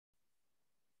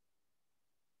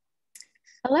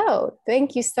Hello,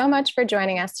 thank you so much for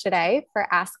joining us today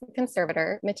for Ask a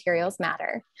Conservator, Materials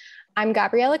Matter. I'm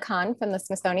Gabriella Kahn from the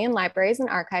Smithsonian Libraries and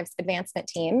Archives Advancement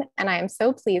Team, and I am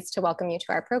so pleased to welcome you to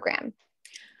our program.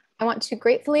 I want to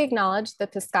gratefully acknowledge the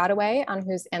Piscataway on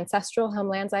whose ancestral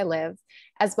homelands I live,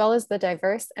 as well as the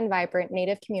diverse and vibrant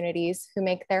Native communities who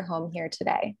make their home here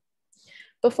today.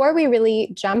 Before we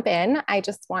really jump in, I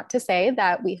just want to say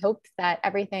that we hope that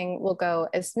everything will go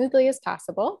as smoothly as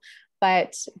possible,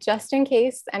 but just in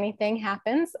case anything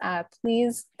happens,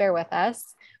 please bear with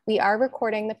us. We are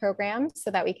recording the program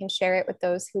so that we can share it with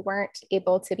those who weren't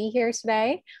able to be here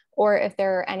today, or if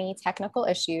there are any technical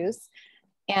issues.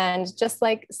 And just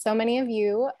like so many of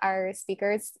you, our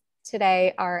speakers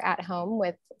today are at home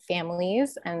with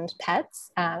families and pets.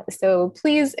 So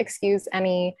please excuse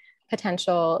any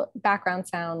potential background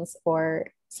sounds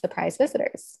or surprise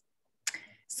visitors.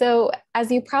 So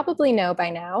as you probably know by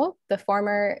now, the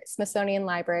former Smithsonian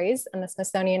Libraries and the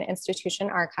Smithsonian Institution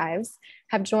Archives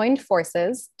have joined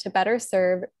forces to better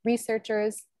serve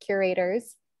researchers,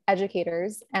 curators,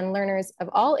 educators, and learners of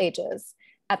all ages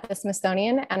at the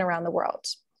Smithsonian and around the world.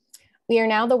 We are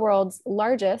now the world's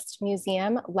largest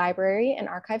museum, library, and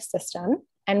archive system,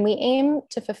 and we aim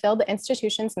to fulfill the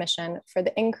institution's mission for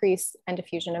the increase and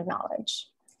diffusion of knowledge.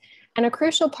 And a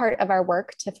crucial part of our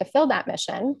work to fulfill that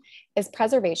mission is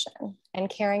preservation and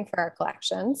caring for our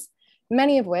collections,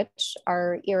 many of which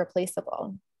are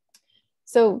irreplaceable.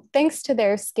 So thanks to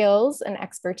their skills and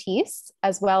expertise,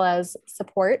 as well as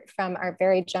support from our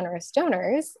very generous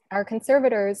donors, our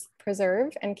conservators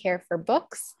preserve and care for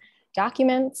books,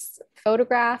 documents,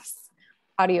 photographs,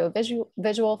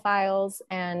 audiovisual files,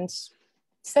 and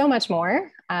so much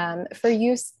more for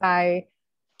use by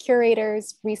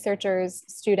curators, researchers,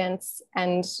 students,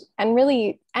 and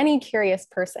really any curious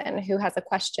person who has a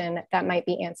question that might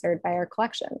be answered by our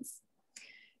collections.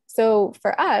 So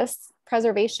for us,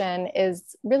 preservation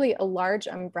is really a large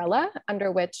umbrella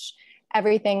under which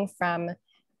everything from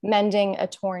mending a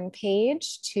torn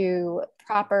page to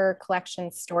proper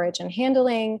collection storage and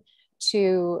handling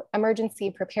to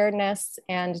emergency preparedness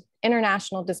and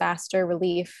international disaster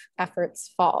relief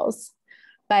efforts falls.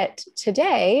 But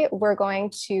today, we're going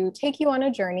to take you on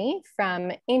a journey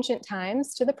from ancient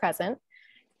times to the present,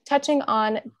 touching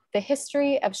on the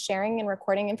history of sharing and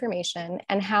recording information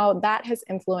and how that has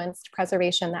influenced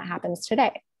preservation that happens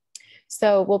today.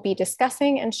 So we'll be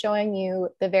discussing and showing you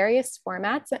the various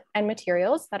formats and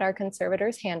materials that our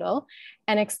conservators handle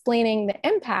and explaining the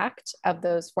impact of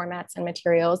those formats and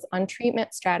materials on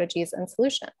treatment strategies and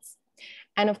solutions.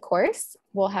 And of course,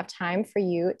 we'll have time for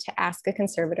you to ask a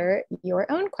conservator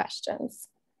your own questions.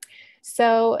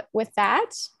 So with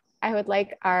that, I would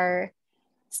like our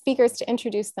speakers to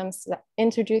introduce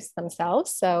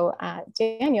themselves. So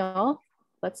Daniel,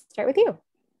 let's start with you.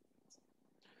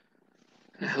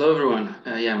 Hello, everyone.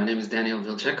 My name is Daniel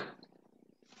Viltsek,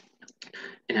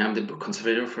 and I'm the book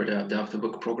conservator for the Adopt a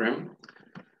Book program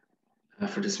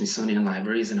for the Smithsonian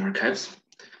Libraries and Archives.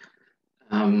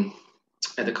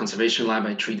 At the Conservation Lab,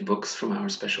 I treat books from our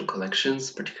special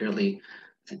collections, particularly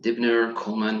the Dibner,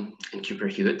 Coleman, and Cooper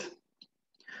Hewitt.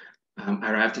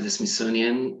 I arrived at the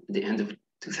Smithsonian at the end of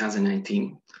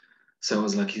 2019, so I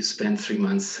was lucky to spend 3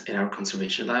 months at our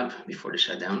Conservation Lab before the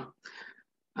shutdown.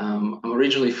 I'm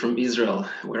originally from Israel,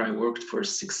 where I worked for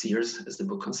 6 years as the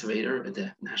book conservator at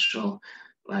the National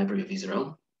Library of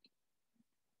Israel.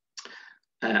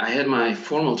 I had my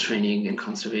formal training in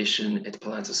conservation at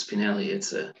Palazzo Spinelli.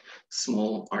 It's a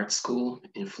small art school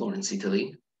in Florence,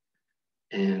 Italy.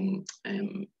 And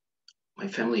my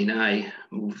family and I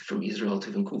moved from Israel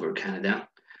to Vancouver, Canada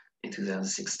in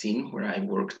 2016, where I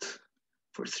worked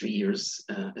for 3 years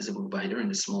as a bookbinder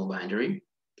in a small bindery.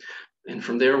 And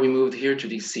from there, we moved here to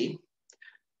DC.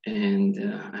 And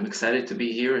I'm excited to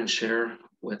be here and share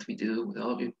what we do with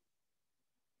all of you.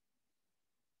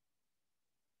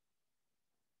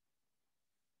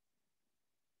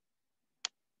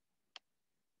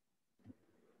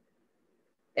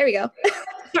 There we go.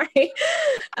 Sorry.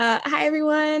 Hi,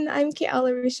 everyone. I'm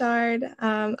Keala Richard.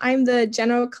 I'm the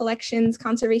General Collections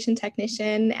Conservation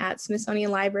Technician at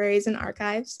Smithsonian Libraries and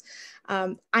Archives.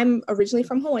 I'm originally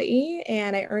from Hawaii,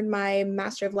 and I earned my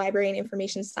Master of Library and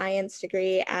Information Science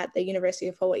degree at the University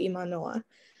of Hawaii, Manoa.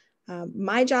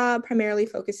 My job primarily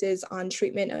focuses on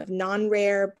treatment of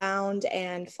non-rare, bound,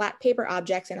 and flat paper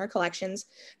objects in our collections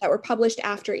that were published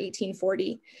after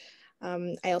 1840.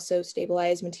 I also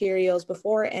stabilize materials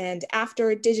before and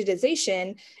after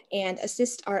digitization and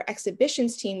assist our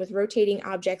exhibitions team with rotating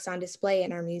objects on display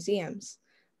in our museums.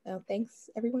 So thanks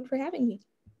everyone for having me.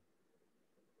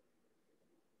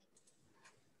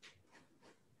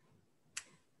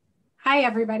 Hi,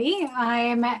 everybody.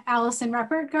 I'm Alison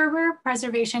Reppert Gerber,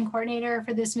 Preservation Coordinator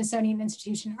for the Smithsonian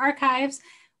Institution Archives,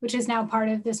 which is now part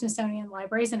of the Smithsonian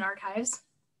Libraries and Archives.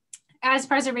 As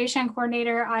Preservation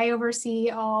Coordinator, I oversee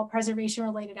all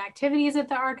preservation-related activities at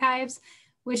the archives,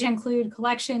 which include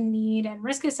collection, need, and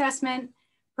risk assessment,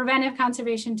 preventive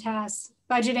conservation tasks,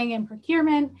 budgeting and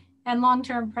procurement, and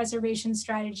long-term preservation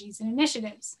strategies and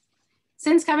initiatives.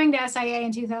 Since coming to SIA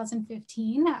in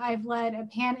 2015, I've led a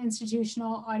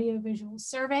pan-institutional audiovisual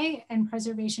survey and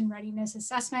preservation readiness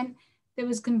assessment that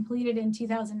was completed in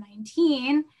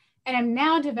 2019, and I'm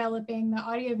now developing the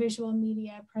Audiovisual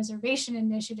Media Preservation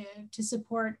Initiative to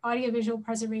support audiovisual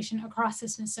preservation across the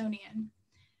Smithsonian.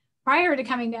 Prior to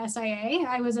coming to SIA,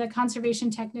 I was a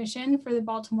conservation technician for the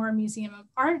Baltimore Museum of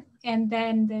Art and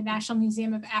then the National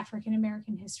Museum of African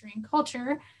American History and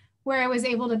Culture, where I was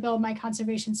able to build my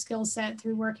conservation skill set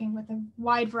through working with a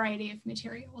wide variety of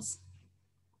materials.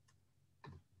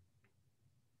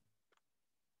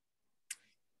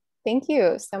 Thank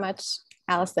you so much,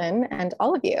 Alison, and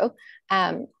all of you.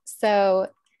 So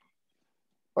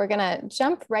we're gonna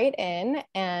jump right in,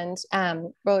 and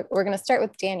we're gonna start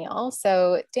with Daniel.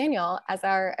 So Daniel, as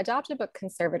our adopted book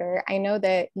conservator, I know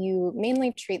that you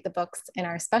mainly treat the books in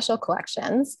our special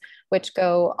collections, which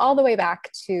go all the way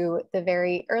back to the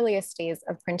very earliest days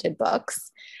of printed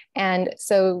books. And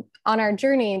so on our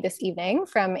journey this evening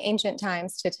from ancient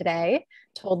times to today,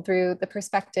 told through the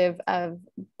perspective of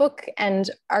book and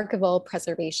archival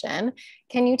preservation,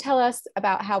 can you tell us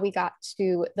about how we got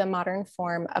to the modern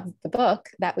form of the book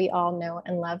that we all know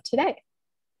and love today?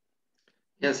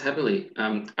 Yes, happily.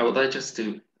 I would like just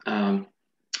to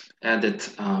add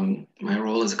that my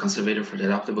role as a conservator for the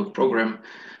Adopted Book program,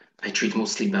 I treat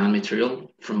mostly bound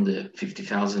material from the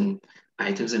 50,000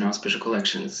 items in our special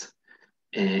collections.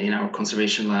 In our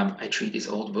conservation lab, I treat these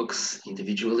old books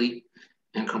individually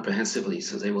and comprehensively,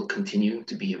 so they will continue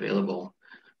to be available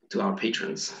to our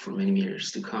patrons for many years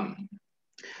to come.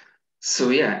 So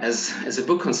yeah, as a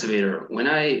book conservator, when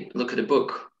I look at a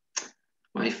book,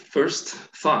 my first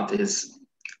thought is,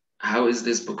 how is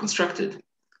this book constructed?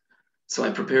 So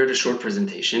I prepared a short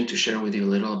presentation to share with you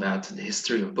a little about the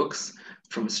history of books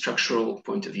from a structural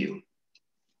point of view.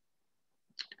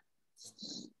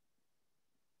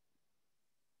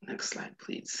 Next slide,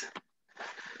 please.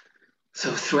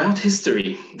 So throughout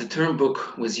history, the term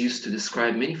book was used to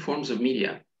describe many forms of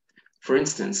media. For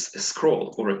instance, a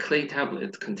scroll or a clay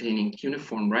tablet containing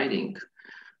cuneiform writing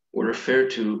were referred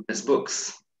to as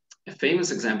books. A famous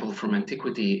example from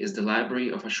antiquity is the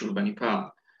library of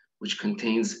Ashurbanipal, which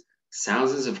contains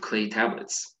thousands of clay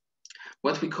tablets.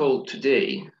 What we call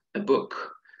today a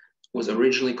book was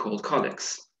originally called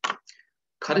codex.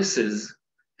 Codices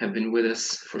have been with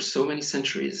us for so many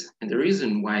centuries, and the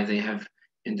reason why they have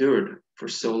endured for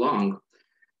so long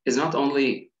is not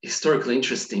only historically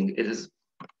interesting, it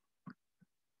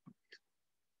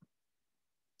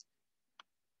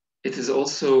is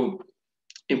also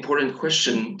important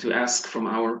question to ask from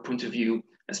our point of view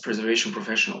as preservation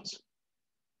professionals.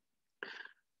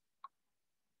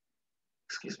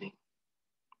 Excuse me.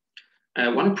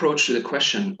 One approach to the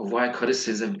question of why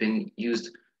codices have been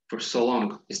used for so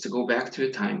long is to go back to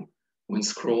a time when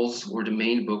scrolls were the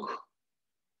main book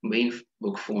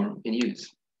form in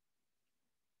use.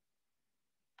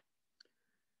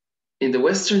 In the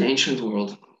Western ancient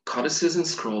world, codices and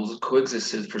scrolls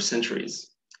coexisted for centuries.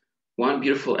 One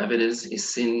beautiful evidence is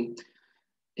seen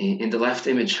in the left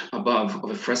image above of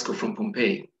a fresco from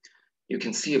Pompeii. You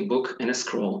can see a book and a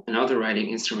scroll and other writing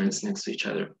instruments next to each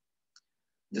other.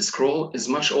 The scroll is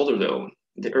much older though,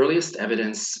 the earliest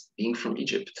evidence being from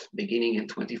Egypt, beginning in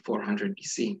 2400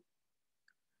 BC.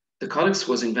 The codex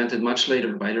was invented much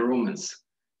later by the Romans.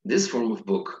 This form of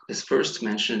book is first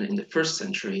mentioned in the 1st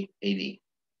century AD.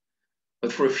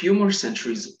 But for a few more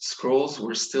centuries, scrolls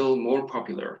were still more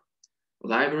popular.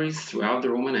 Libraries throughout the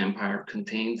Roman Empire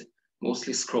contained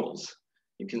mostly scrolls.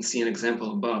 You can see an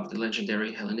example above, the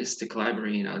legendary Hellenistic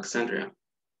library in Alexandria,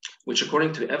 which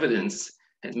according to evidence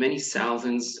had many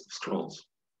thousands of scrolls.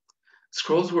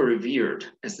 Scrolls were revered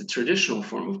as the traditional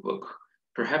form of book,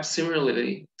 perhaps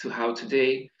similarly to how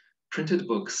today printed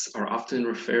books are often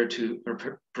referred to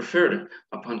or preferred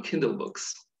upon Kindle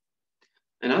books.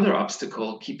 Another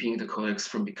obstacle keeping the codex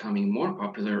from becoming more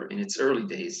popular in its early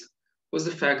days was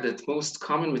the fact that most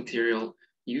common material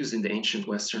used in the ancient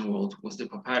Western world was the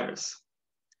papyrus.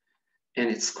 And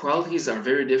its qualities are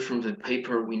very different from the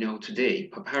paper we know today.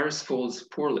 Papyrus folds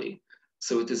poorly,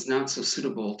 so it is not so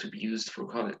suitable to be used for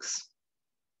codex.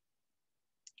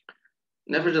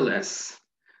 Nevertheless,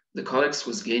 the codex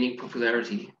was gaining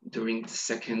popularity during the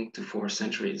 2nd to 4th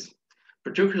centuries,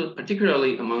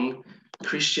 particularly among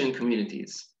Christian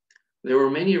communities. There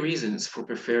were many reasons for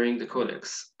preferring the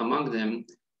codex. Among them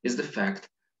is the fact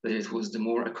that it was the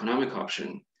more economic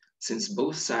option, since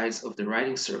both sides of the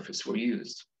writing surface were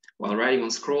used, while writing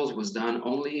on scrolls was done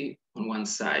only on one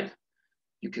side.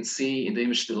 You can see in the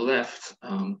image to the left,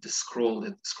 the scroll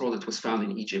that was found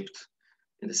in Egypt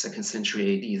in the 2nd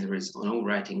century AD. There is no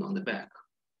writing on the back.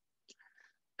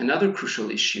 Another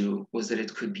crucial issue was that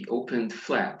it could be opened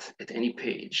flat at any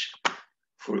page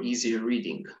for easier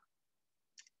reading.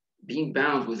 Being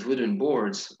bound with wooden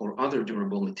boards or other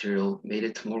durable material made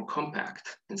it more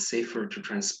compact and safer to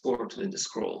transport than the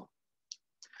scroll.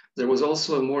 There was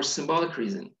also a more symbolic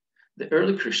reason. The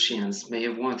early Christians may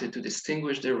have wanted to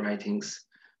distinguish their writings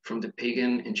from the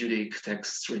pagan and Judaic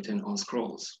texts written on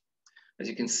scrolls. As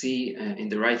you can see in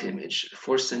the right image,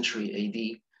 4th century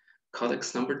AD,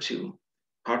 Codex number 2,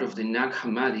 part of the Nag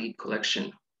Hammadi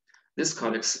collection. This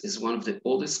codex is one of the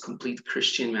oldest complete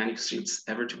Christian manuscripts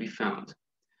ever to be found.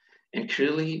 And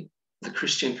clearly, the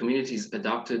Christian communities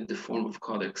adopted the form of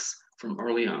codex from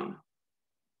early on.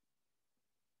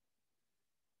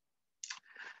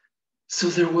 So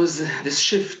there was this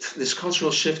shift, this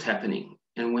cultural shift happening.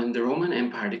 And when the Roman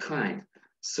Empire declined,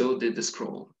 so did the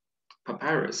scroll.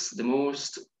 Papyrus, the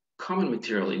most common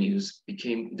material in use,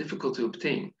 became difficult to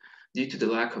obtain due to the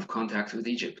lack of contact with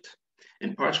Egypt,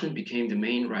 and parchment became the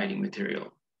main writing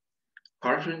material.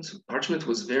 Parchment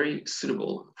was very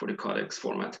suitable for the codex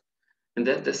format, and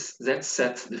that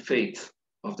set the fate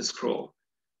of the scroll.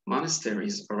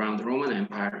 Monasteries around the Roman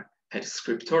Empire had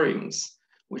scriptoriums,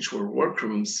 which were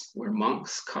workrooms where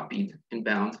monks copied and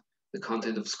bound the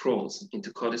content of scrolls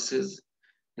into codices,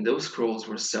 and those scrolls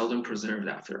were seldom preserved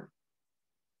after.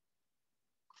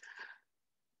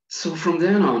 So from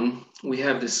then on, we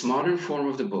have this modern form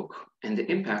of the book, and the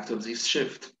impact of this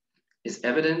shift is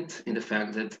evident in the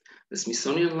fact that the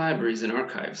Smithsonian Libraries and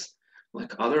Archives,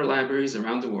 like other libraries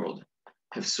around the world,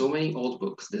 have so many old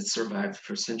books that survived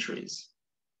for centuries.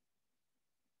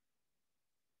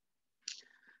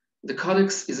 The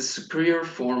codex is a superior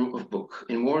form of book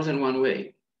in more than one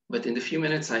way, but in the few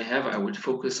minutes I have, I would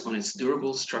focus on its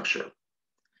durable structure.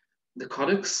 The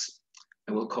codex,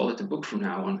 I will call it a book from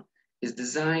now on, is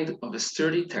designed of a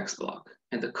sturdy text block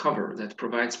and a cover that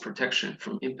provides protection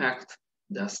from impact,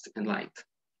 dust, and light.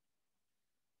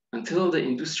 Until the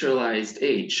industrialized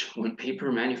age, when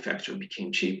paper manufacture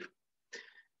became cheap,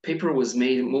 paper was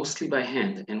made mostly by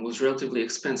hand and was relatively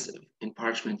expensive, and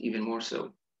parchment even more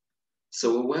so.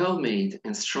 So a well-made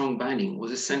and strong binding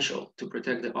was essential to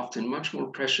protect the often much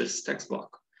more precious text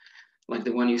block, like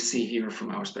the one you see here from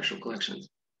our special collections.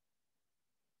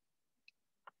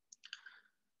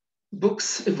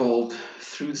 Books evolved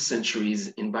through the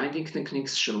centuries, and binding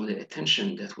techniques show the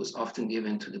attention that was often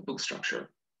given to the book structure,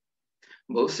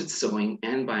 both its sewing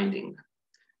and binding.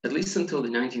 At least until the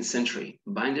 19th century,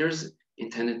 binders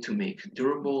intended to make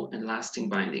durable and lasting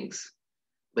bindings.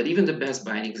 But even the best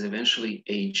bindings eventually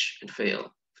age and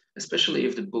fail, especially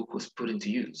if the book was put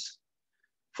into use.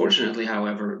 Fortunately,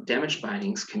 however, damaged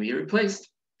bindings can be replaced,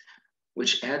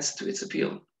 which adds to its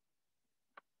appeal.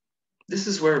 This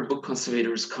is where book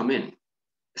conservators come in.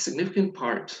 A significant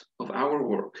part of our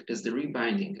work is the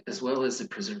rebinding, as well as the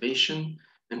preservation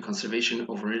and conservation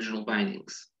of original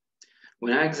bindings.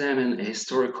 When I examine a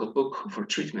historical book for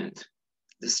treatment,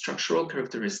 the structural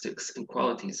characteristics and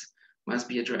qualities must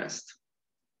be addressed.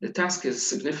 The task is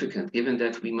significant given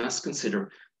that we must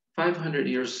consider 500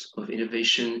 years of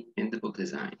innovation in the book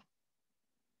design.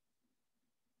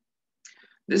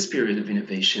 This period of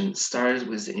innovation started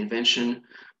with the invention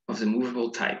of the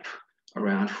movable type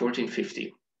around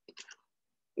 1450,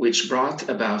 which brought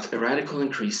about a radical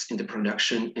increase in the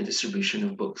production and distribution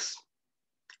of books.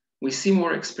 We see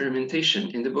more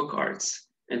experimentation in the book arts,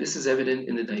 and this is evident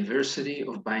in the diversity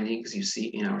of bindings you see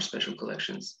in our special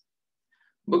collections.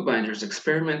 Bookbinders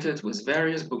experimented with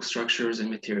various book structures and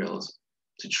materials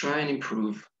to try and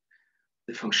improve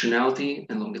the functionality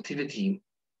and longevity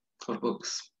of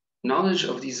books. Knowledge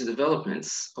of these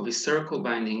developments of historical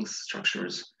binding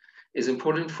structures is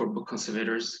important for book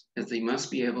conservators, as they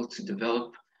must be able to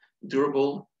develop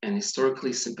durable and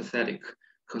historically sympathetic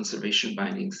conservation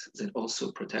bindings that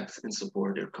also protect and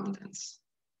support their contents.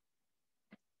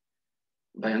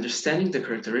 By understanding the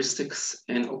characteristics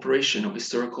and operation of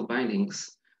historical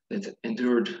bindings that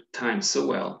endured time so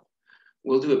well,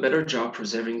 we'll do a better job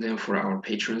preserving them for our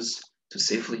patrons to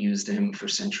safely use them for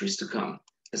centuries to come,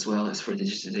 as well as for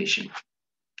digitization.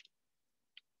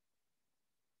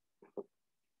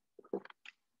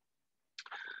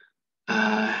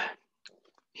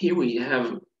 Here we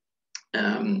have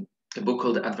a book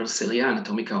called Adversalia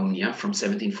Anatomica Omnia from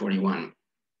 1741.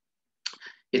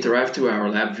 It arrived to our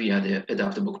lab via the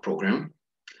Adopt a Book program.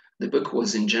 The book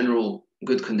was in general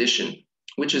good condition,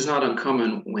 which is not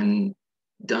uncommon when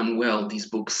done well.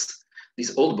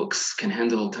 These old books can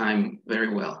handle time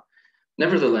very well.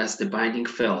 Nevertheless, the binding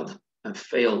failed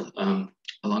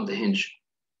along the hinge.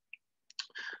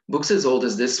 Books as old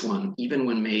as this one, even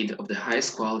when made of the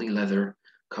highest quality leather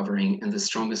covering and the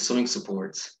strongest sewing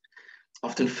supports,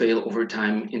 often fail over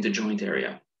time in the joint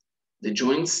area. The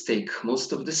joints take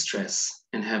most of the stress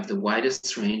and have the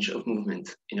widest range of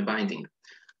movement in a binding,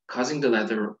 causing the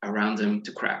leather around them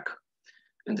to crack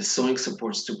and the sewing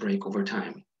supports to break over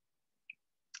time.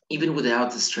 Even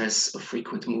without the stress of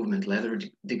frequent movement, leather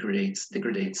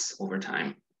degrades over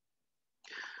time.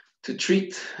 To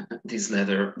treat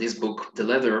the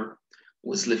leather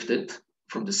was lifted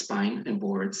from the spine and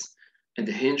boards, and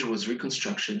the hinge was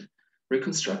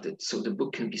reconstructed so the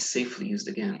book can be safely used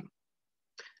again.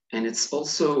 And it's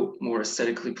also more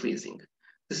aesthetically pleasing.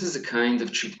 This is a kind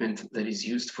of treatment that is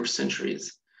used for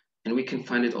centuries, and we can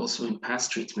find it also in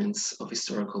past treatments of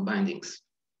historical bindings.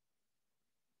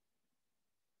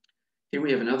 Here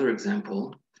we have another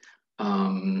example.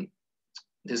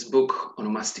 This book,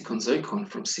 Onomastikon Zoikon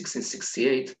from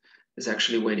 1668, is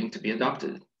actually waiting to be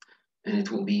adopted, and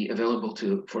it will be available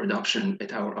for adoption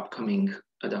at our upcoming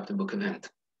Adopt a Book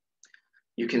event.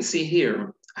 You can see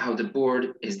here how the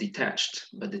board is detached,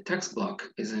 but the text block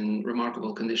is in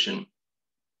remarkable condition,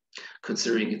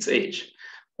 considering its age.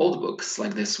 Old books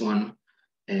like this one,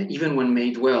 even when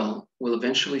made well, will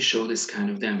eventually show this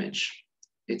kind of damage.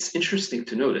 It's interesting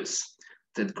to notice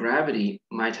that gravity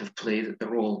might have played a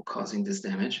role causing this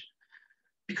damage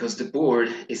because the board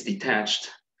is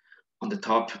detached on the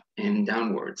top and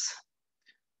downwards.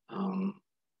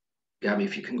 Gabby,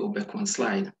 if you can go back one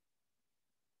slide.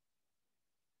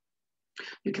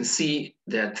 You can see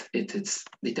that it's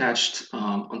detached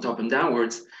on top and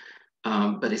downwards,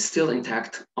 but it's still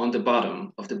intact on the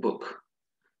bottom of the book.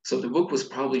 So the book was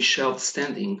probably shelved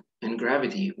standing, and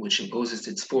gravity, which imposes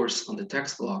its force on the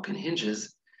text block and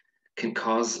hinges, can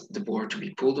cause the board to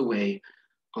be pulled away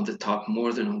on the top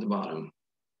more than on the bottom.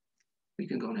 We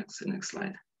can go to the next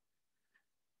slide.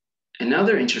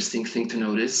 Another interesting thing to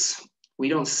notice, we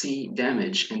don't see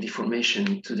damage and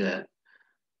deformation to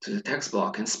the text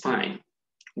block and spine,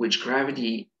 which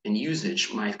gravity and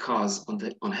usage might cause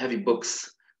on heavy books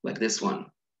like this one.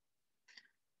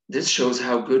 This shows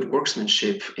how good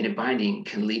workmanship in a binding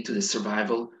can lead to the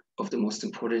survival of the most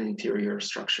important interior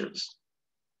structures.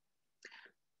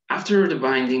 After the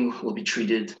binding will be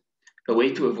treated, a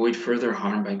way to avoid further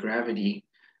harm by gravity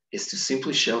is to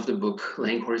simply shelve the book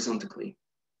laying horizontally,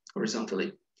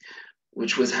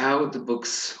 which was how the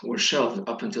books were shelved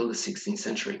up until the 16th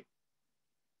century.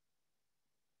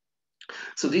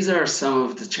 So these are some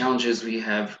of the challenges we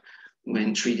have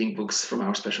when treating books from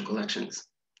our special collections.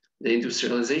 The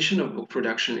industrialization of book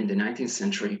production in the 19th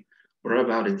century brought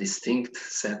about a distinct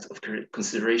set of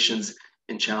considerations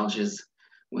and challenges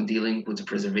when dealing with the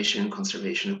preservation and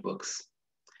conservation of books.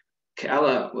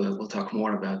 Keala will talk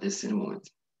more about this in a moment.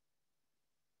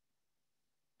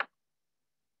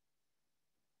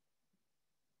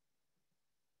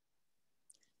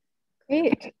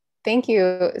 Great. Thank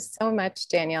you so much,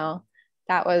 Daniel.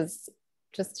 That was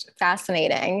just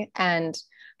fascinating. And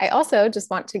I also just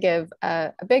want to give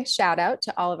a big shout out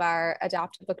to all of our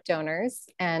Adopt a Book donors.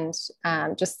 And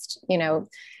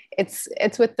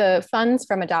it's with the funds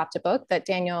from Adopt a Book that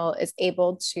Daniel is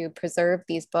able to preserve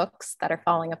these books that are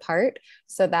falling apart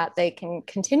so that they can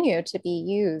continue to be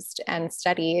used and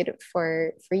studied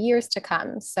for years to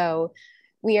come. So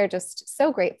we are just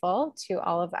so grateful to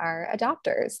all of our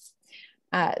adopters.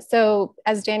 So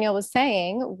as Daniel was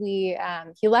saying,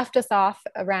 he left us off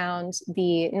around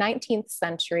the 19th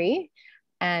century,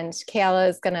 and Keala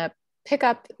is going to pick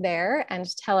up there and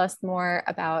tell us more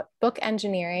about book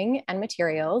engineering and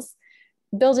materials,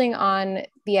 building on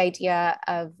the idea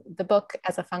of the book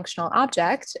as a functional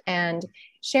object and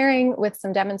sharing with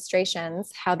some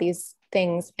demonstrations how these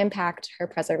things impact her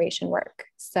preservation work.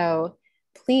 So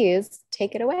please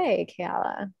take it away,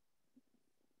 Keala.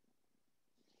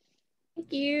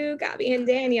 Thank you, Gabby and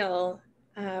Daniel.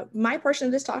 My portion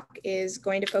of this talk is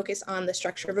going to focus on the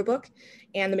structure of a book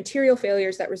and the material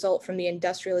failures that result from the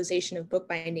industrialization of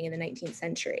bookbinding in the 19th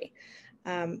century.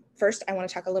 First, I want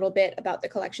to talk a little bit about the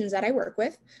collections that I work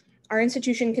with. Our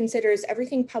institution considers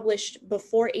everything published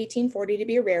before 1840 to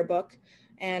be a rare book,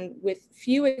 and with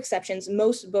few exceptions,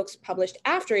 most books published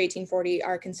after 1840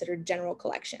 are considered general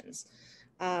collections.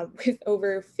 With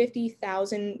over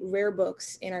 50,000 rare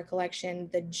books in our collection,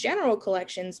 the general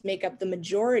collections make up the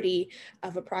majority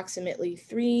of approximately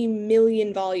 3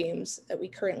 million volumes that we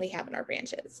currently have in our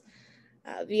branches.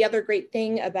 The other great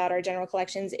thing about our general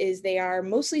collections is they are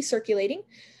mostly circulating.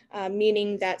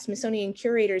 meaning that Smithsonian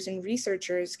curators and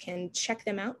researchers can check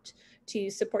them out to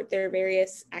support their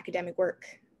various academic work.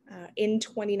 In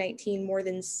 2019, more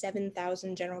than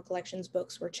 7,000 general collections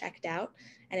books were checked out.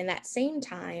 And in that same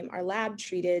time, our lab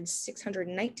treated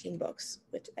 619 books,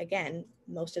 which again,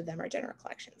 most of them are general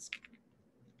collections.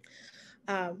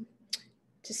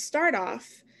 To start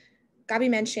off, Gabi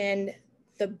mentioned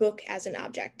the book as an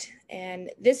object. And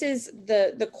this is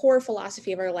the core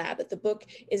philosophy of our lab, that the book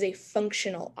is a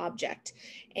functional object.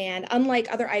 And unlike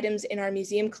other items in our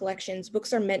museum collections,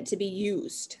 books are meant to be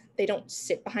used. They don't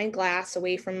sit behind glass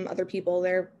away from other people.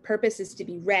 Their purpose is to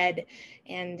be read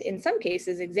and in some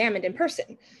cases examined in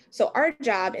person. So our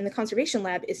job in the conservation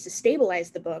lab is to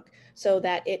stabilize the book so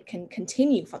that it can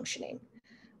continue functioning.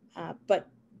 But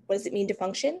what does it mean to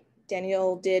function?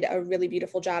 Daniel did a really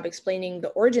beautiful job explaining the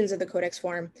origins of the codex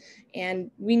form,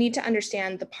 and we need to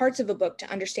understand the parts of a book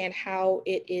to understand how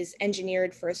it is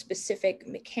engineered for a specific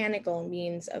mechanical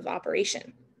means of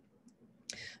operation.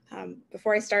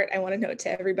 Before I start, I want to note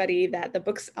to everybody that the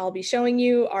books I'll be showing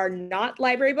you are not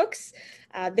library books.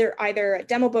 They're either a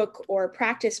demo book or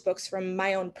practice books from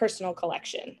my own personal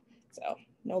collection. So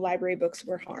no library books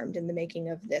were harmed in the making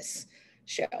of this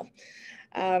show.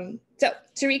 So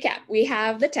to recap, we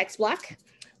have the text block,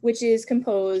 which is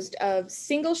composed of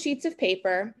single sheets of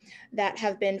paper that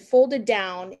have been folded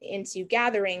down into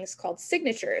gatherings called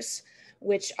signatures,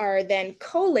 which are then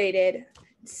collated,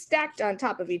 stacked on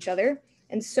top of each other,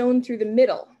 and sewn through the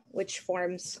middle, which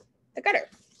forms the gutter.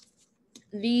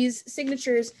 These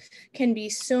signatures can be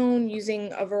sewn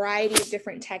using a variety of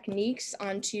different techniques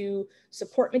onto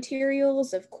support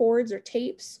materials of cords or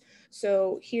tapes.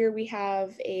 So here we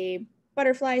have a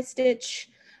butterfly stitch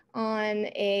on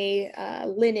a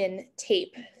linen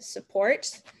tape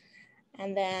support,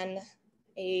 and then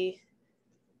a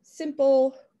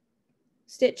simple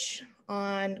stitch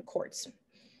on cords.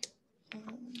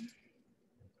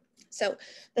 So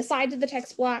the sides of the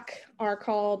text block are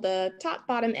called the top,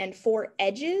 bottom, and four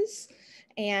edges,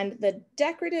 and the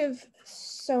decorative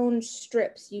sewn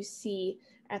strips you see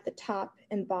at the top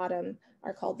and bottom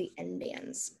are called the end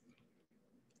bands.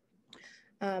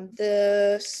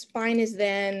 The spine is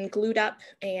then glued up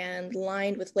and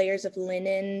lined with layers of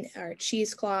linen or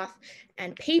cheesecloth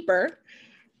and paper.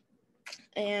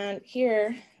 And here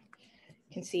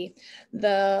you can see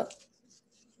the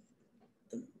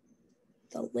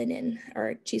linen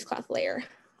or cheesecloth layer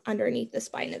underneath the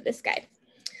spine of this guy.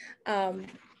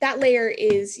 That layer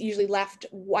is usually left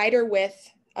wider width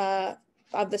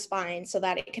of the spine so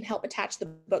that it can help attach the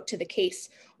book to the case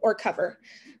or cover.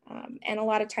 And a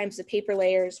lot of times the paper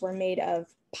layers were made of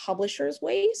publisher's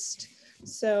waste.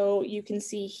 So you can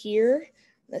see here,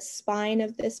 the spine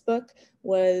of this book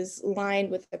was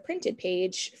lined with a printed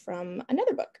page from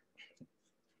another book.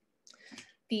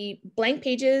 The blank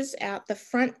pages at the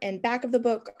front and back of the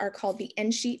book are called the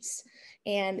end sheets,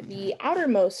 and the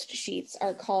outermost sheets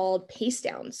are called paste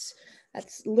downs.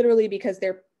 That's literally because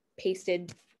they're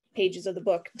pasted pages of the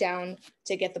book down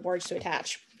to get the boards to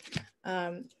attach.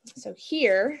 So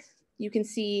here you can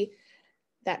see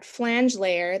that flange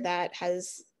layer that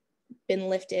has been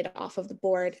lifted off of the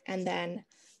board, and then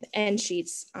the end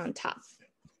sheets on top.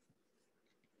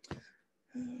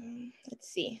 Let's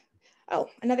see. Oh,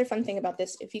 another fun thing about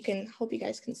this, if you can, hope you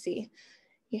guys can see,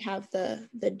 you have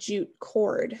the jute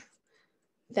cord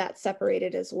that's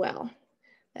separated as well,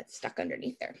 that's stuck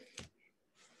underneath there.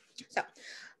 So a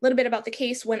little bit about the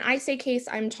case. When I say case,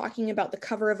 I'm talking about the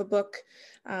cover of a book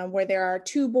where there are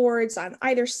two boards on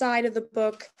either side of the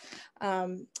book, a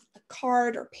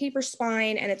card or paper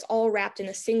spine, and it's all wrapped in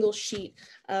a single sheet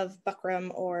of buckram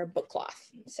or book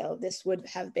cloth. So this would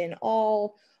have been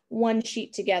all one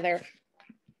sheet together.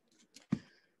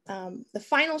 The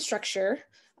final structure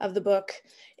of the book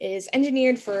is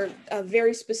engineered for a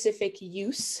very specific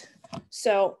use.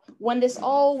 So when this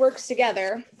all works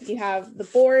together, you have the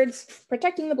boards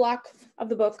protecting the block of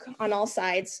the book on all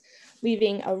sides,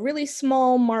 leaving a really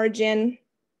small margin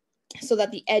so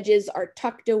that the edges are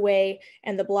tucked away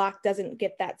and the block doesn't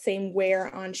get that same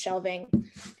wear on shelving.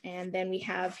 And then we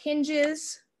have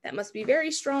hinges that must be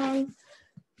very strong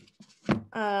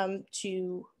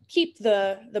to keep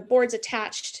the boards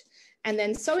attached, and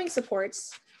then sewing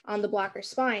supports on the block or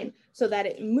spine so that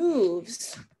it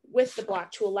moves with the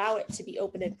block to allow it to be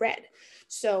open and read.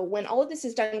 So when all of this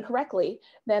is done correctly,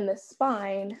 then the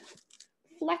spine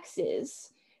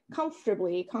flexes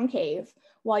comfortably concave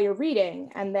while you're reading,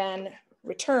 and then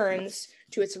returns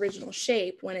to its original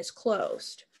shape when it's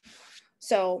closed.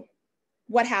 So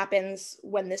what happens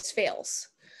when this fails?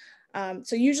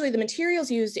 So usually the materials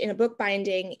used in a book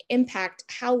binding impact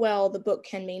how well the book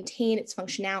can maintain its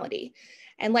functionality.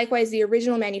 And likewise, the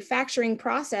original manufacturing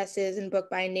processes in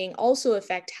bookbinding also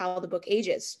affect how the book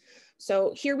ages.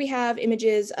 So here we have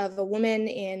images of a woman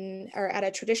at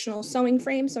a traditional sewing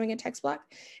frame, sewing a text block.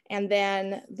 And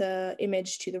then the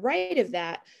image to the right of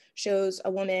that shows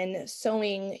a woman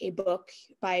sewing a book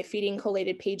by feeding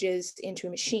collated pages into a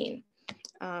machine.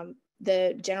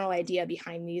 The general idea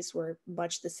behind these were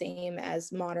much the same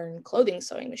as modern clothing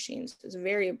sewing machines. It was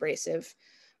very abrasive,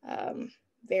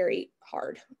 very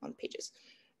hard on pages.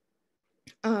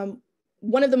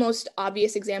 One of the most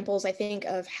obvious examples, I think,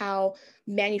 of how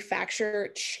manufacture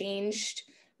changed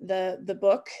the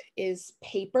book is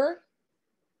paper.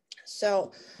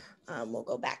 So we'll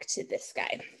go back to this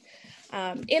guy.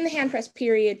 In the hand press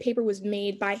period, paper was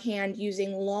made by hand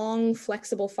using long,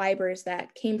 flexible fibers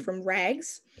that came from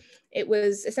rags. It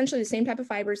was essentially the same type of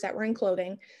fibers that were in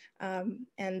clothing,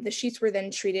 and the sheets were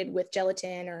then treated with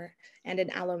gelatin and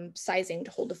an alum sizing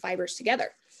to hold the fibers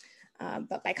together.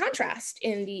 But by contrast,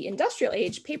 in the industrial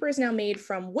age, paper is now made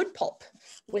from wood pulp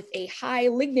with a high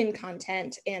lignin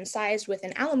content and sized with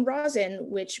an alum rosin,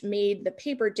 which made the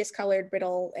paper discolored,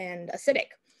 brittle, and acidic.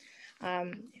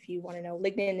 If you want to know,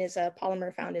 lignin is a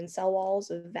polymer found in cell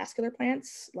walls of vascular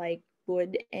plants like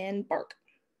wood and bark.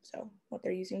 So what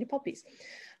they're using to pulp these.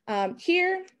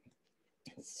 Here,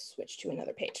 let's switch to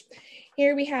another page.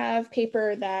 Here we have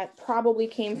paper that probably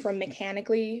came from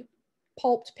mechanically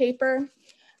pulped paper.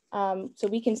 So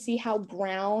we can see how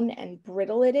brown and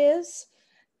brittle it is.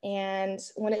 And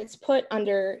when it's put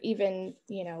under even,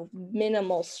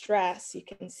 minimal stress, you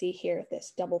can see here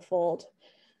this double fold,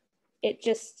 it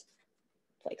just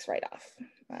flakes right off,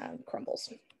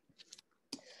 crumbles.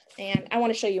 And I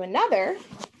want to show you another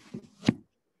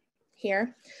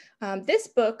here. This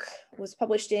book was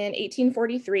published in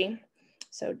 1843,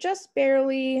 so just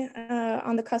barely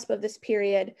on the cusp of this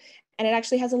period, and it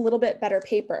actually has a little bit better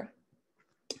paper.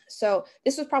 So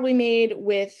this was probably made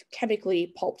with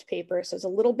chemically pulped paper, so it's a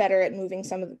little better at removing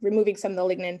some of the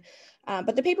lignin,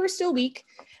 but the paper is still weak,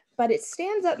 but it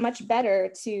stands up much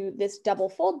better to this double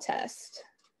fold test.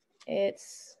 It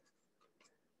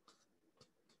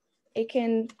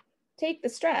can take the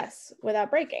stress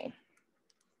without breaking.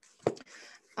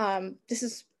 This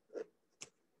is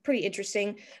pretty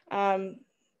interesting.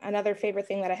 Another favorite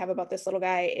thing that I have about this little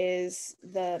guy is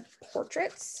the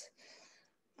portraits.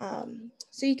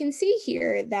 So you can see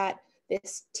here that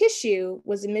this tissue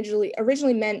was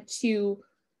originally meant to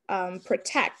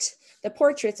protect the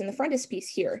portraits in the frontispiece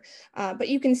here. But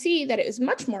you can see that it was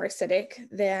much more acidic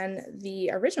than the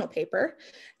original paper.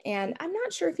 And I'm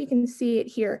not sure if you can see it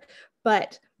here,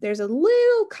 but there's a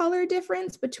little color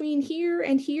difference between here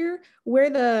and here where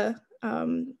the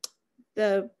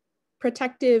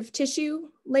protective tissue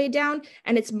laid down,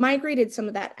 and it's migrated some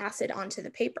of that acid onto the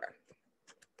paper.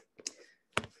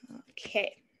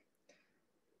 Okay.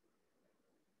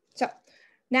 So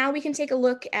now we can take a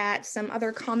look at some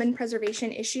other common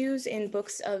preservation issues in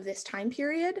books of this time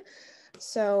period.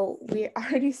 So we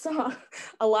already saw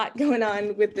a lot going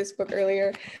on with this book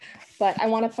earlier, but I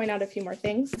want to point out a few more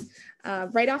things.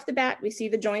 Right off the bat, we see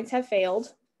the joints have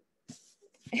failed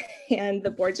and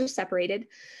the boards are separated.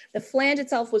 The flange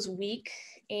itself was weak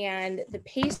and the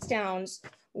paste downs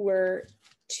were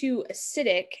too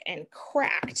acidic and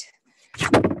cracked.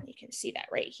 You can see that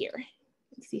right here.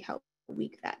 You can see how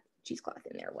weak that cheesecloth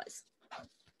in there was.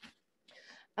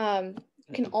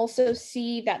 You can also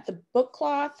see that the book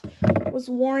cloth was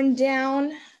worn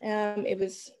down. It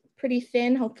was pretty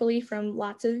thin, hopefully from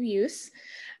lots of use.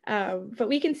 But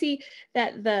we can see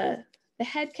that the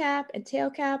head cap and tail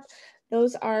cap,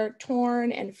 those are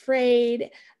torn and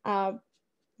frayed,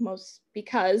 most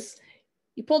because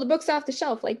you pull the books off the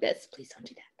shelf like this. Please don't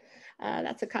do that.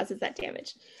 That's what causes that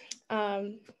damage.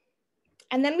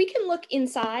 And then we can look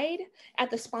inside at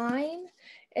the spine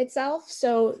itself.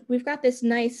 So we've got this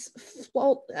nice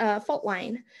fault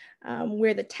line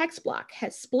where the text block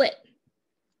has split.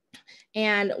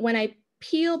 And when I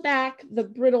peel back the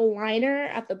brittle liner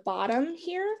at the bottom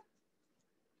here,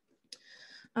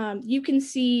 you can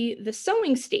see the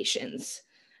sewing stations.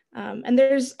 And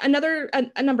there's a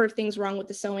number of things wrong with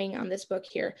the sewing on this book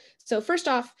here. So first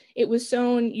off, it was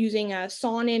sewn using a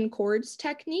sawn-in cords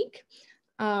technique,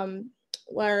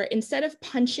 where instead of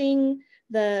punching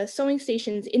the sewing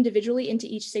stations individually into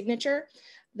each signature,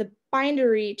 the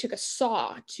bindery took a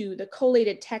saw to the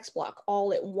collated text block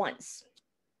all at once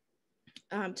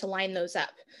to line those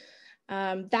up.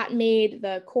 That made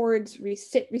the cords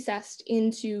sit recessed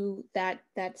into that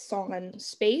sawn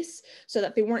space so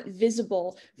that they weren't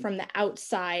visible from the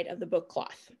outside of the book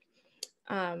cloth.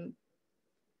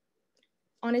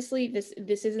 Honestly, this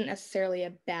isn't necessarily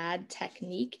a bad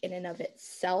technique in and of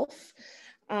itself.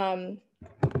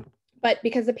 But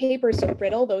because the paper is so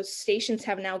brittle, those stations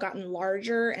have now gotten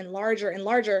larger and larger and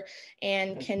larger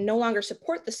and can no longer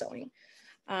support the sewing.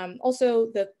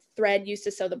 Also, the thread used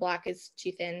to sew the block is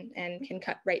too thin and can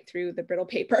cut right through the brittle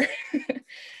paper.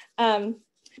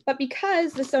 But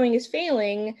because the sewing is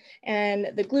failing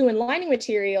and the glue and lining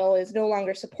material is no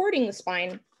longer supporting the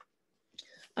spine,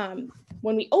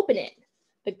 when we open it,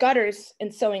 the gutters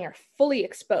and sewing are fully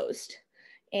exposed,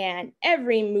 and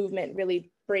every movement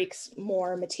really breaks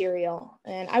more material.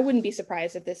 And I wouldn't be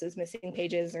surprised if this is missing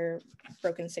pages or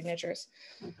broken signatures.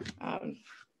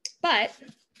 But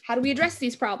how do we address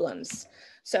these problems?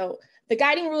 So the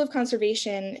guiding rule of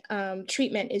conservation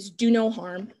treatment is do no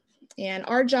harm. And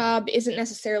our job isn't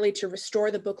necessarily to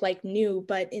restore the book like new,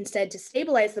 but instead to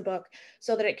stabilize the book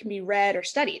so that it can be read or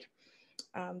studied.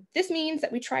 This means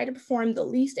that we try to perform the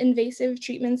least invasive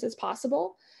treatments as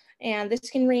possible. And this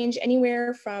can range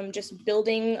anywhere from just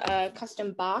building a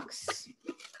custom box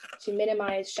to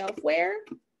minimize shelf wear,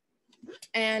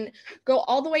 and go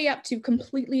all the way up to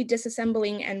completely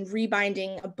disassembling and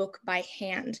rebinding a book by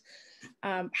hand.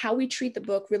 How we treat the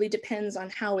book really depends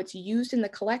on how it's used in the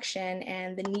collection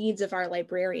and the needs of our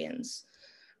librarians.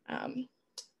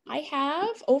 I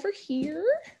have over here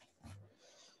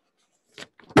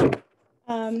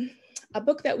a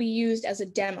book that we used as a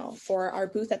demo for our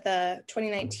booth at the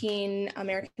 2019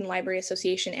 American Library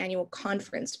Association annual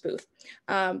conference booth.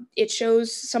 It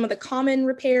shows some of the common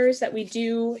repairs that we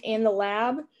do in the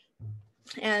lab,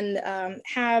 and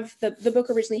the book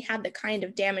originally had the kind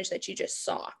of damage that you just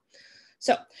saw.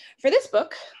 So for this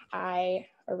book, I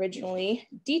originally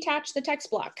detached the text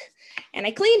block and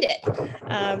I cleaned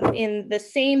it in the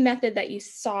same method that you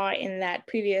saw in that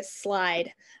previous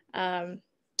slide,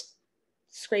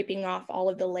 scraping off all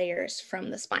of the layers from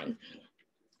the spine.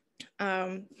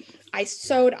 I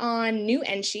sewed on new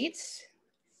end sheets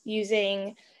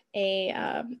using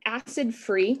a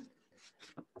acid-free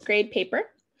grade paper,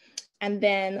 and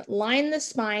then lined the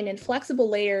spine in flexible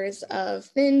layers of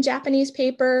thin Japanese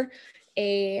paper,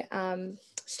 a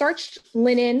starched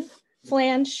linen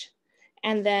flange,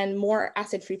 and then more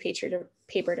acid-free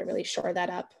paper to really shore that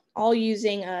up, all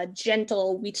using a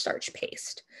gentle wheat starch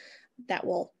paste that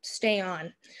will stay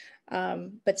on,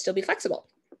 but still be flexible.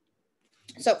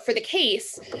 So for the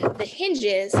case, the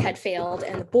hinges had failed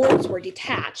and the boards were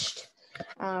detached.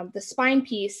 The spine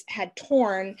piece had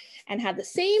torn and had the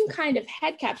same kind of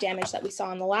head cap damage that we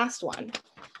saw in the last one.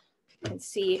 You can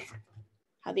see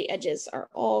how the edges are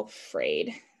all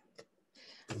frayed.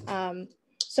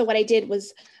 So what I did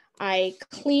was I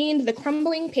cleaned the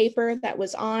crumbling paper that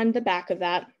was on the back of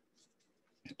that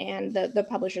and the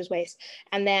publisher's waste.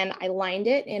 And then I lined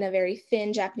it in a very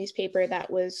thin Japanese paper that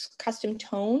was custom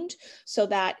toned so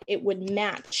that it would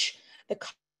match the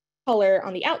color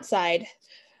on the outside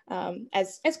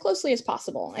as closely as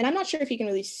possible. And I'm not sure if you can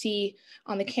really see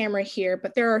on the camera here,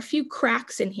 but there are a few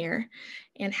cracks in here,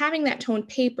 and having that toned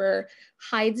paper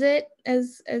hides it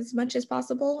as much as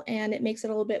possible, and it makes it a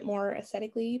little bit more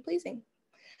aesthetically pleasing.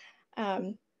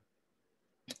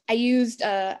 I used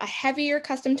a heavier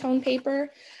custom tone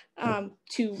paper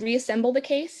to reassemble the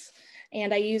case,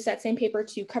 and I used that same paper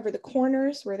to cover the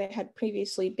corners where there had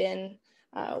previously been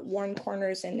worn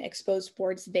corners and exposed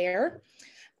boards there.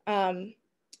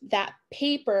 That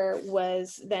paper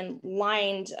was then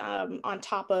lined on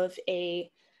top of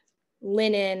a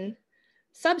linen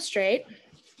substrate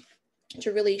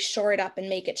to really shore it up and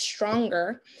make it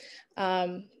stronger.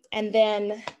 And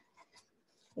then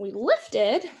we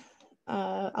lifted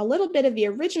a little bit of the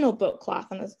original book cloth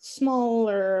on a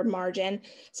smaller margin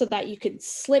so that you could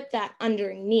slip that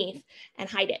underneath and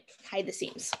hide the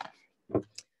seams.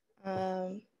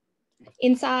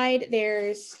 Inside,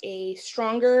 there's a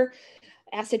stronger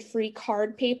acid-free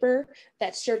card paper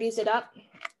that sturdies it up.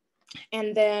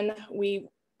 And then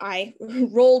I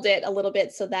rolled it a little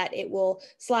bit so that it will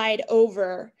slide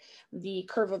over the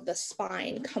curve of the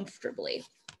spine comfortably.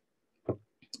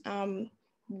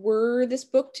 Were this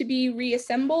book to be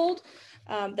reassembled,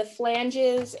 the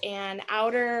flanges and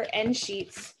outer end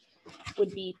sheets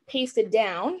would be pasted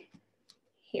down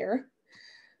here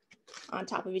on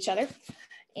top of each other,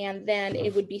 and then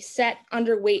it would be set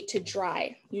under weight to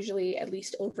dry, usually at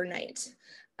least overnight.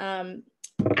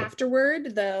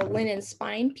 Afterward, the linen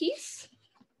spine piece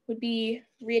would be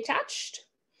reattached.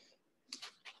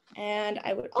 And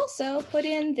I would also put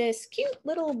in this cute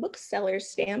little bookseller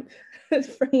stamp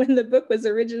from when the book was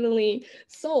originally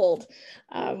sold.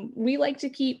 We like to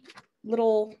keep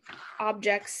little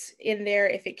objects in there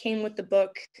if it came with the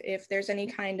book, if there's any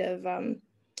kind of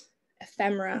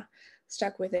ephemera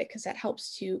stuck with it, because that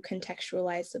helps to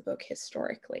contextualize the book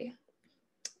historically.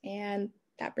 And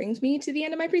that brings me to the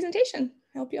end of my presentation.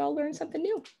 I hope you all learned something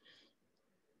new.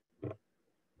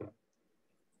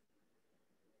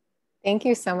 Thank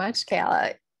you so much,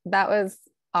 Keala. That was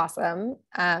awesome.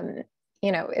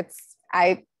 You know,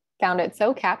 I found it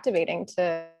so captivating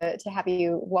to have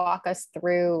you walk us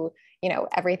through, you know,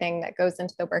 everything that goes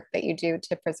into the work that you do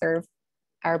to preserve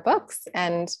our books.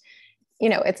 And, you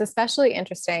know, it's especially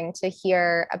interesting to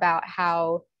hear about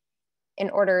how, in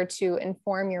order to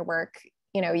inform your work,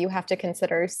 you know, you have to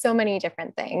consider so many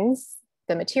different things: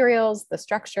 the materials, the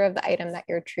structure of the item that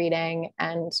you're treating,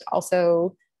 and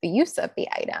also the use of the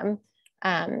item.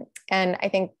 And I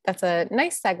think that's a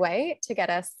nice segue to get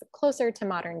us closer to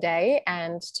modern day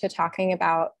and to talking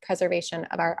about preservation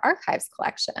of our archives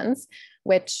collections,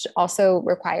 which also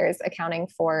requires accounting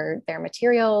for their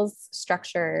materials,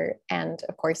 structure, and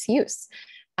of course, use.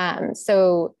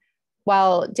 So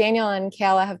while Daniel and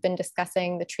Keala have been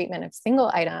discussing the treatment of single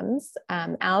items,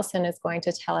 Alison is going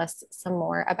to tell us some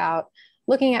more about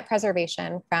looking at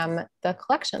preservation from the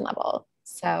collection level.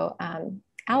 So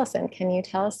Alison, can you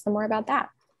tell us some more about that?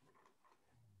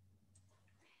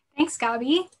 Thanks,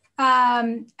 Gabby.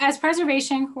 As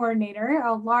preservation coordinator,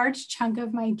 a large chunk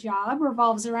of my job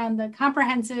revolves around the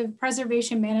comprehensive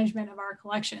preservation management of our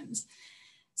collections.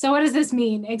 So what does this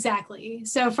mean exactly?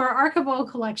 So for archival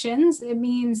collections, it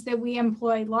means that we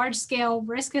employ large-scale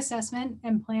risk assessment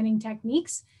and planning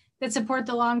techniques that support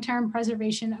the long-term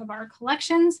preservation of our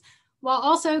collections, while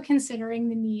also considering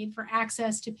the need for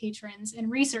access to patrons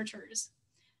and researchers.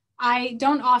 I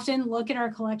don't often look at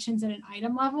our collections at an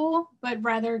item level, but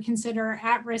rather consider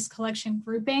at-risk collection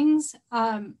groupings.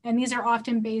 And these are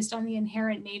often based on the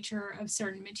inherent nature of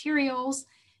certain materials,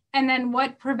 and then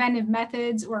what preventive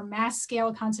methods or mass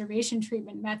scale conservation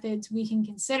treatment methods we can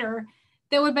consider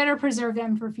that would better preserve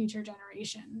them for future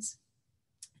generations.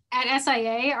 At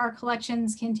SIA, our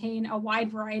collections contain a wide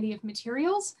variety of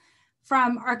materials,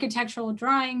 from architectural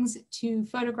drawings to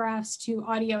photographs to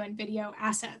audio and video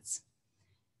assets.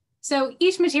 So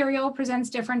each material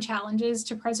presents different challenges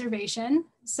to preservation.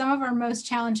 Some of our most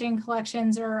challenging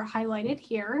collections are highlighted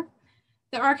here.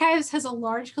 The archives has a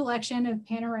large collection of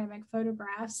panoramic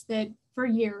photographs that for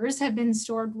years have been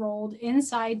stored rolled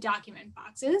inside document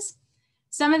boxes.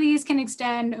 Some of these can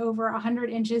extend over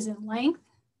 100 inches in length,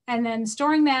 and then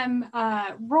storing them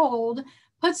rolled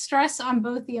puts stress on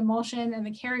both the emulsion and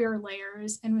the carrier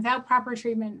layers, and without proper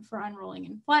treatment for unrolling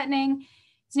and flattening,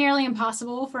 it's nearly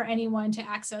impossible for anyone to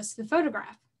access the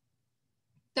photograph.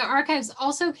 The archives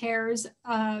also cares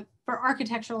for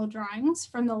architectural drawings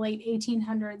from the late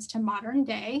 1800s to modern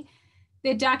day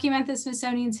that document the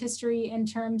Smithsonian's history in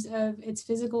terms of its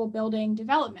physical building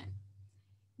development.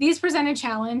 These present a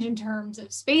challenge in terms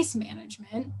of space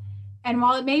management, and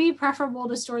while it may be preferable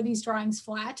to store these drawings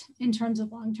flat in terms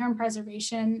of long-term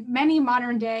preservation, many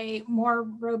modern day, more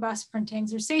robust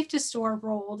printings are safe to store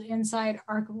rolled inside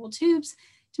archival tubes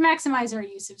to maximize our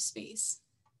use of space.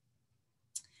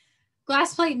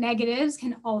 Glass plate negatives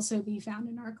can also be found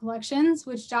in our collections,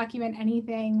 which document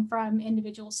anything from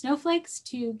individual snowflakes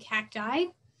to cacti.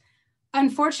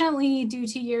 Unfortunately, due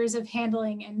to years of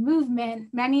handling and movement,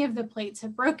 many of the plates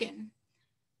have broken.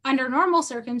 Under normal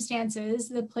circumstances,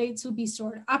 the plates would be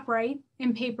stored upright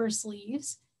in paper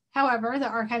sleeves. However, the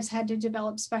archives had to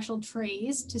develop special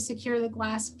trays to secure the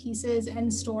glass pieces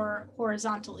and store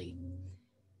horizontally.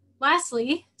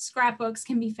 Lastly, scrapbooks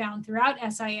can be found throughout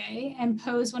SIA and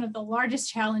pose one of the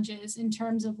largest challenges in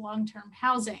terms of long-term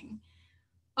housing.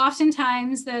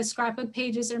 Oftentimes, the scrapbook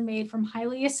pages are made from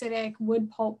highly acidic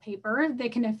wood pulp paper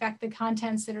that can affect the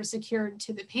contents that are secured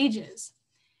to the pages.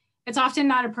 It's often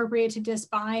not appropriate to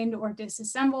disbind or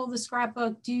disassemble the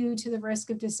scrapbook due to the risk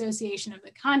of dissociation of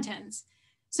the contents.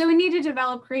 So we need to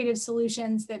develop creative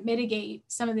solutions that mitigate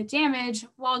some of the damage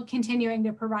while continuing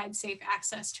to provide safe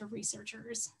access to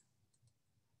researchers.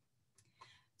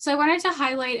 So I wanted to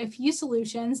highlight a few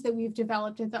solutions that we've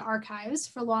developed at the archives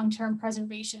for long-term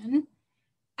preservation.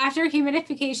 After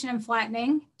humidification and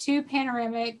flattening, 2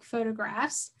 panoramic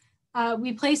photographs,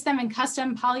 we place them in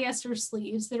custom polyester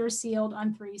sleeves that are sealed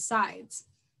on 3 sides.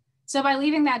 So by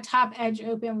leaving that top edge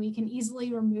open, we can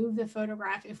easily remove the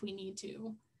photograph if we need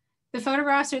to. The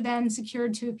photographs are then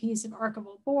secured to a piece of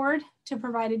archival board to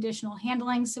provide additional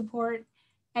handling support,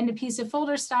 and a piece of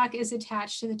folder stock is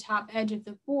attached to the top edge of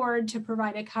the board to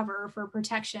provide a cover for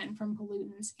protection from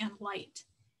pollutants and light.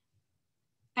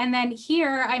 And then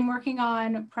here I'm working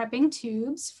on prepping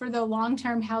tubes for the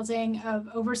long-term housing of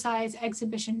oversized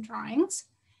exhibition drawings.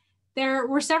 There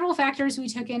were several factors we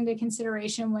took into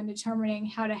consideration when determining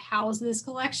how to house this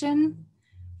collection.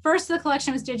 First, the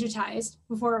collection was digitized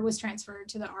before it was transferred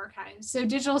to the archives. So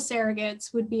digital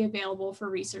surrogates would be available for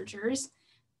researchers.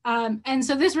 And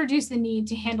so this reduced the need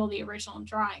to handle the original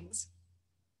drawings.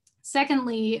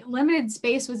 Secondly, limited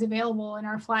space was available in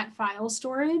our flat file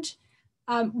storage.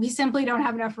 We simply don't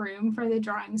have enough room for the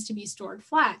drawings to be stored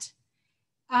flat.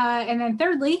 And then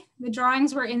thirdly, the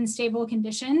drawings were in stable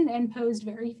condition and posed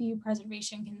very few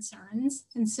preservation concerns.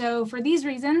 And so for these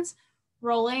reasons,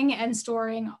 rolling and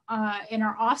storing in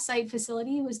our offsite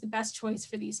facility was the best choice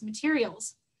for these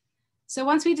materials. So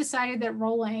once we decided that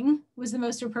rolling was the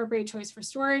most appropriate choice for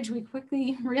storage, we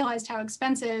quickly realized how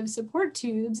expensive support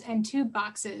tubes and tube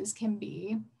boxes can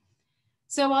be.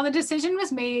 So while the decision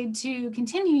was made to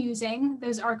continue using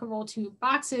those archival tube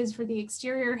boxes for the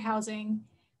exterior housing,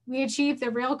 we achieved the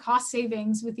real cost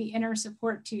savings with the inner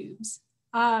support tubes.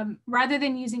 Rather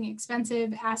than using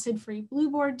expensive acid-free blue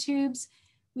board tubes,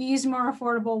 we used more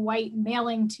affordable white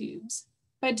mailing tubes.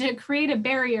 But to create a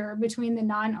barrier between the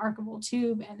non-archival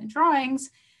tube and the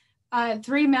drawings,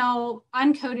 3mm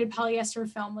uncoated polyester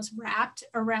film was wrapped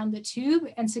around the tube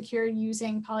and secured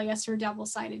using polyester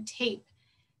double-sided tape.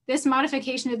 This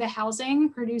modification of the housing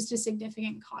produced a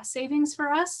significant cost savings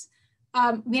for us.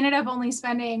 We ended up only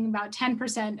spending about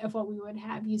 10% of what we would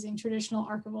have using traditional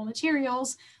archival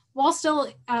materials, while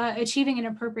still achieving an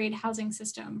appropriate housing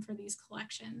system for these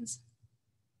collections.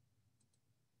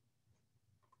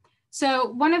 So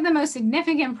one of the most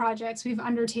significant projects we've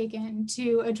undertaken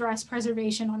to address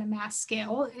preservation on a mass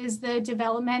scale is the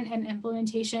development and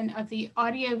implementation of the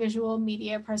Audiovisual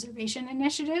Media Preservation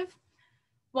Initiative.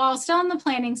 While still in the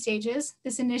planning stages,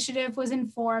 this initiative was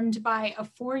informed by a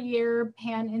 4-year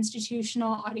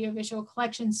pan-institutional audiovisual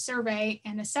collections survey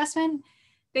and assessment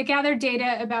that gathered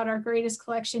data about our greatest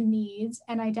collection needs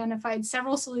and identified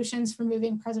several solutions for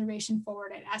moving preservation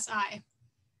forward at SI.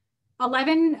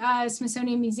 11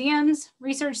 Smithsonian museums,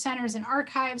 research centers, and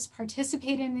archives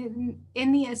participated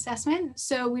in the assessment,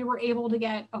 so we were able to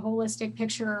get a holistic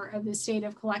picture of the state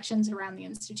of collections around the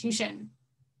institution.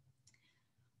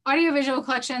 Audiovisual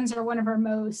collections are one of our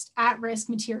most at-risk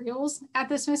materials at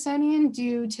the Smithsonian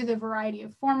due to the variety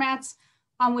of formats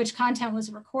on which content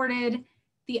was recorded,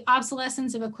 the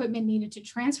obsolescence of equipment needed to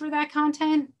transfer that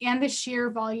content, and the sheer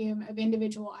volume of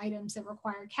individual items that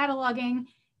require cataloging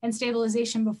and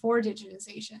stabilization before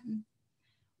digitization.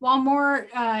 While more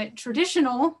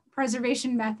traditional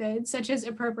preservation methods, such as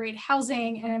appropriate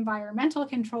housing and environmental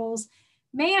controls,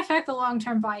 may affect the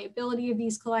long-term viability of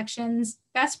these collections,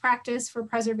 best practice for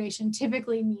preservation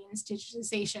typically means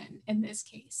digitization in this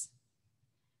case.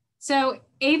 So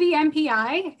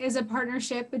AVMPI is a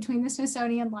partnership between the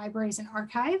Smithsonian Libraries and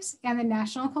Archives and the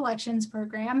National Collections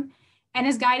Program, and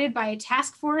is guided by a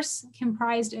task force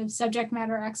comprised of subject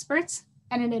matter experts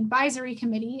and an advisory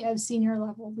committee of senior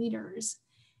level leaders.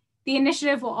 The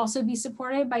initiative will also be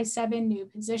supported by 7 new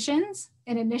positions: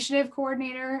 an initiative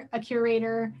coordinator, a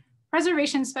curator,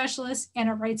 preservation specialist, and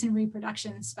a rights and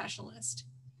reproduction specialist.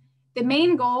 The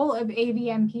main goal of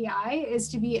AVMPI is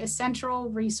to be a central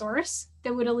resource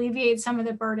that would alleviate some of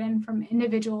the burden from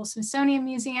individual Smithsonian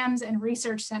museums and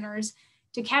research centers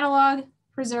to catalog,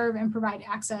 preserve, and provide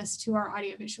access to our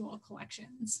audiovisual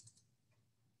collections.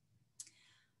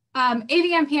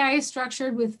 AVMPI is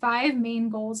structured with 5 main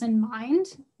goals in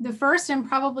mind. The first and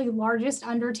probably largest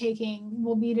undertaking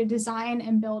will be to design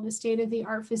and build a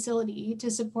state-of-the-art facility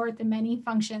to support the many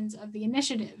functions of the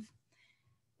initiative.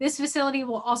 This facility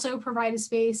will also provide a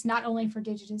space not only for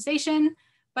digitization,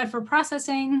 but for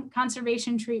processing,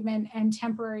 conservation treatment, and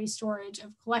temporary storage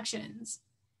of collections.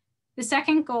 The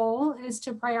second goal is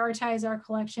to prioritize our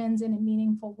collections in a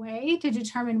meaningful way to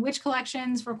determine which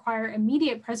collections require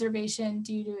immediate preservation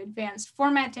due to advanced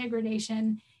format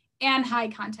degradation and high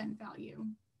content value.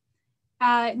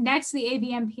 Next, the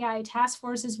AVMPI task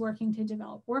force is working to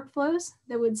develop workflows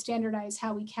that would standardize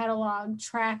how we catalog,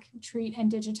 track, treat, and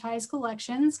digitize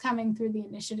collections coming through the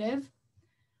initiative.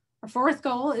 Our fourth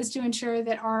goal is to ensure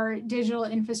that our digital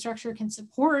infrastructure can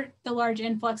support the large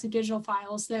influx of digital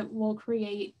files that we'll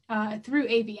create through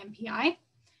AVMPI.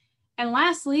 And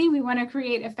lastly, we want to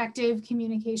create effective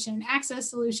communication and access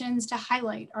solutions to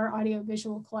highlight our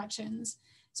audiovisual collections.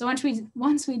 So once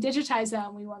we digitize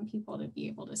them, we want people to be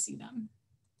able to see them.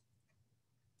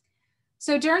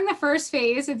 So during the first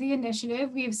phase of the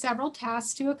initiative, we have several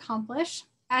tasks to accomplish.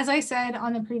 As I said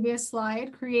on the previous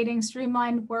slide, creating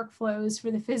streamlined workflows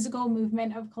for the physical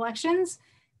movement of collections,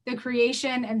 the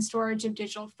creation and storage of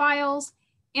digital files,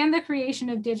 and the creation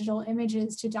of digital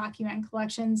images to document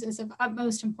collections is of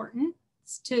utmost importance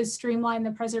to streamline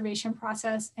the preservation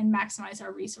process and maximize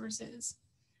our resources.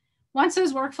 Once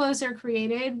those workflows are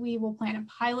created, we will plan a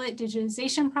pilot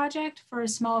digitization project for a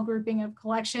small grouping of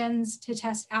collections to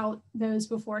test out those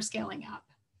before scaling up.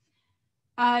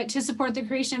 To support the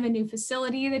creation of a new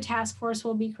facility, the task force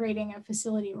will be creating a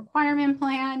facility requirement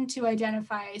plan to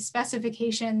identify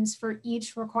specifications for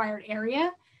each required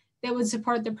area that would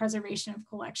support the preservation of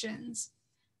collections.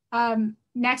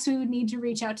 Next, we would need to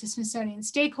reach out to Smithsonian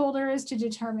stakeholders to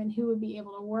determine who would be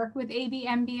able to work with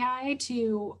ABMBI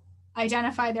to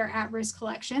identify their at-risk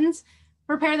collections,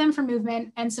 prepare them for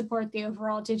movement, and support the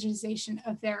overall digitization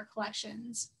of their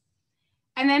collections.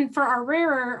 And then for our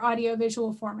rarer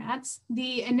audiovisual formats,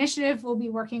 the initiative will be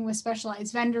working with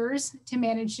specialized vendors to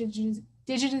manage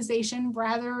digitization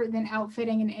rather than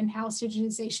outfitting an in-house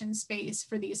digitization space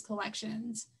for these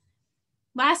collections.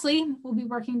 Lastly, we'll be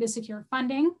working to secure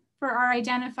funding for our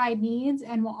identified needs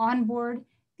and will onboard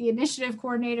the initiative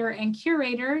coordinator and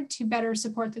curator to better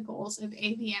support the goals of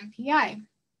ABMPI.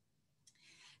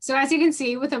 So as you can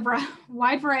see, with a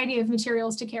wide variety of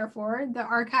materials to care for, the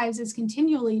archives is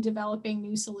continually developing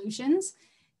new solutions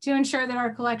to ensure that our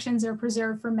collections are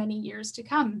preserved for many years to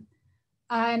come.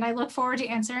 And I look forward to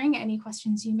answering any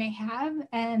questions you may have,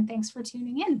 and thanks for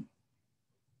tuning in.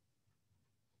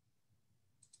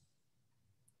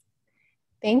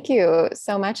 Thank you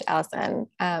so much, Alison.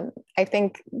 I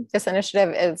think this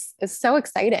initiative is so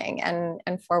exciting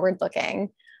and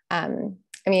forward-looking. I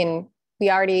mean, we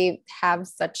already have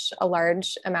such a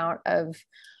large amount of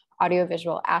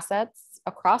audiovisual assets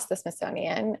across the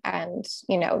Smithsonian, and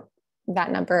that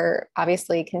number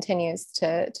obviously continues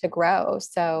to grow.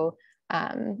 So,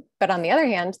 but on the other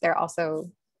hand, they're also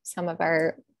some of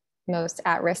our most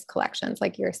at-risk collections,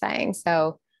 like you were saying.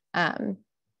 So,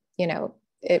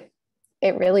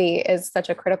 it really is such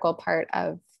a critical part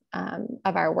of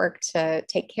our work to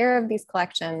take care of these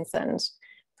collections and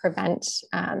prevent,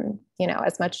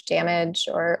 as much damage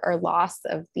or loss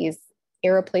of these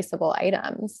irreplaceable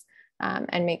items,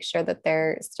 and make sure that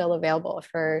they're still available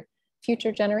for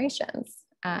future generations.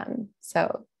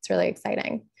 So it's really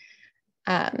exciting.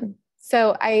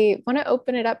 So I want to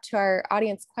open it up to our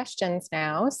audience questions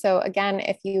now. So again,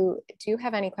 if you do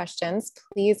have any questions,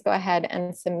 please go ahead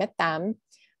and submit them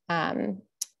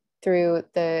through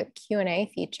the Q&A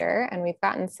feature. And we've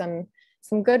gotten some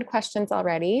good questions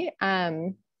already.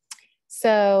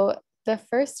 So the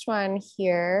first one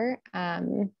here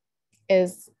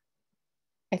is,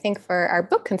 I think, for our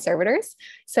book conservators.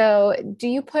 So do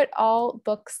you put all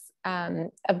books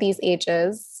of these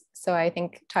ages, so I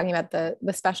think talking about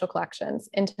the special collections,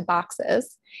 into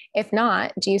boxes? If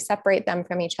not, do you separate them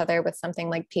from each other with something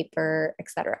like paper,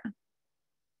 etc.?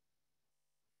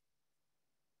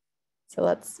 So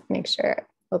let's make sure,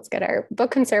 let's get our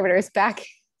book conservators back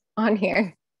on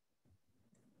here.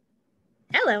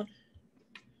 Hello.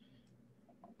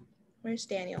 Where's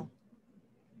Daniel?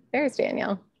 There's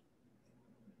Daniel.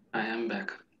 I am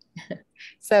back.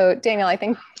 So Daniel, I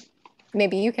think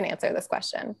maybe you can answer this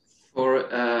question. For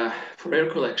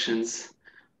rare collections,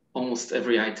 almost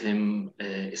every item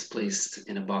is placed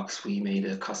in a box. We made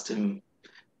a custom,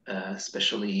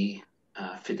 specially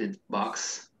fitted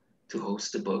box to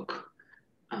host the book.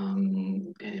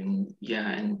 And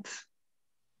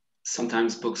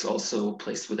sometimes books also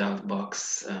placed without a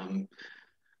box,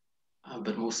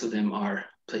 but most of them are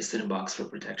placed in a box for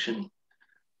protection.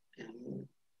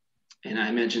 And I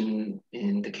imagine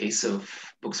in the case of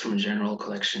books from general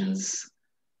collections,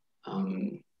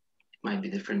 it might be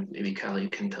different. Maybe Keala, you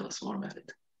can tell us more about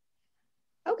it.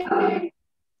 Okay.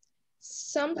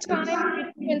 Sometimes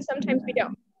we do and sometimes we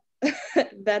don't.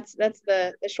 That's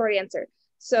the short answer.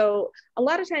 So a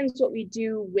lot of times what we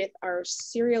do with our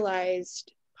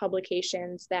serialized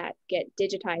publications that get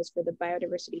digitized for the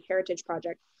Biodiversity Heritage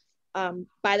Project,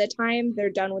 by the time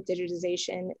they're done with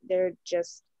digitization, they're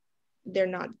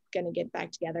not going to get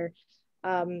back together.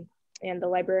 And the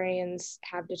librarians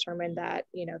have determined that,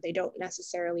 they don't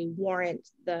necessarily warrant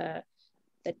the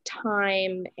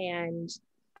time and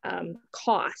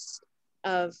cost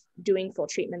of doing full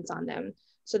treatments on them.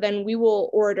 So then we will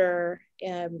order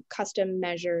custom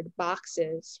measured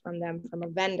boxes from them from a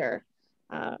vendor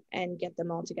and get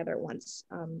them all together at once.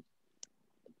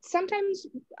 Sometimes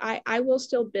I will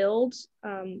still build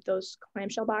those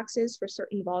clamshell boxes for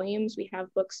certain volumes. We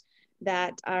have books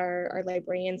that our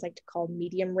librarians like to call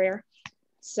medium rare.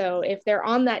 So if they're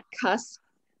on that cusp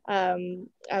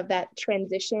of that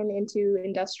transition into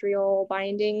industrial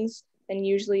bindings, then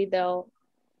usually they'll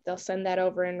send that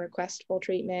over and request full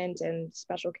treatment and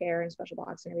special care and special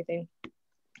box and everything.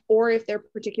 Or if they're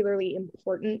particularly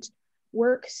important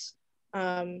works,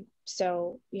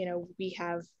 so we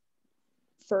have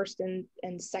first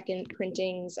and second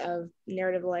printings of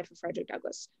Narrative of the Life of Frederick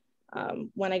Douglass.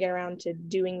 When I get around to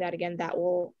doing that again, that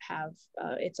will have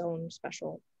its own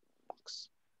special box.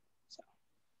 So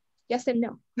yes and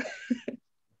no.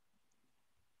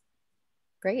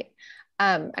 Great.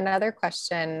 Another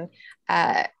question,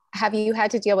 have you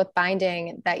had to deal with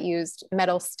binding that used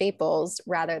metal staples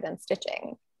rather than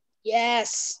stitching?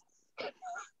 Yes,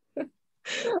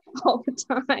 all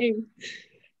the time.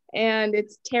 And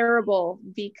it's terrible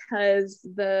because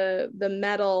the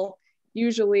metal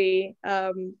usually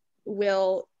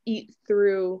will eat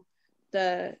through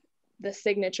the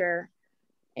signature,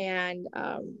 and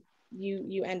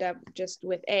you end up just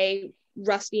with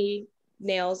rusty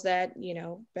nails that, you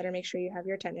know, better make sure you have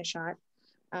your tetanus shot,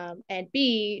 and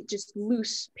B, just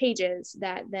loose pages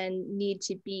that then need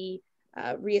to be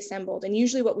reassembled. And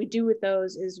usually what we do with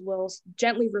those is we'll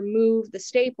gently remove the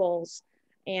staples,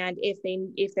 and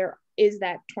if there is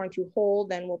that torn through hole,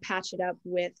 then we'll patch it up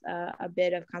with a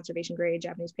bit of conservation grade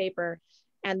Japanese paper,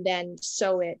 and then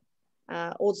sew it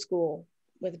old school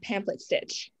with a pamphlet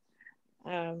stitch.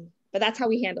 But that's how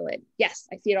we handle it. Yes,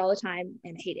 I see it all the time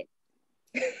and I hate it.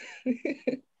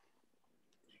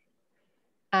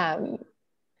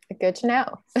 Good to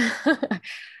know.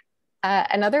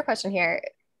 Another question here.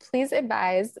 Please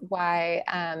advise why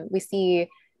we see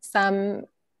some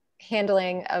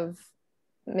handling of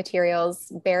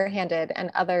materials barehanded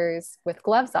and others with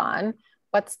gloves on.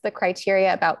 What's the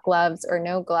criteria about gloves or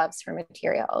no gloves for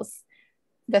materials?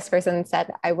 This person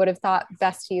said, I would have thought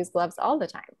best to use gloves all the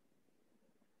time.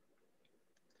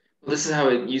 Well, this is how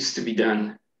it used to be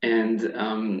done. And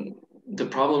the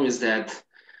problem is that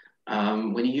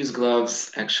when you use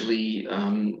gloves, actually,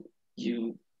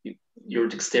 your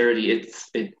dexterity,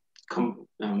 it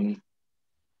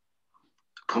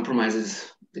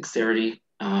compromises dexterity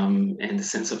and the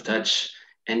sense of touch,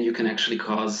 and you can actually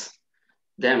cause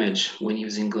damage when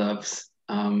using gloves.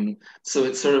 So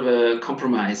it's sort of a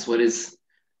compromise. What is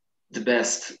the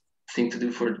best thing to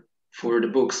do for the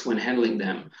books when handling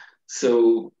them?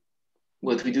 So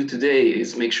what we do today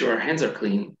is make sure our hands are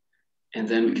clean, and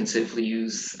then we can safely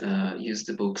use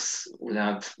the books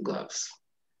without gloves,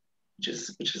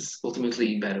 which is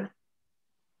ultimately better.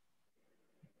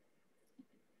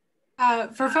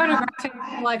 For photographic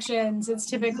collections, it's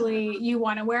typically you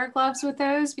want to wear gloves with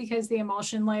those because the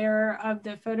emulsion layer of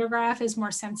the photograph is more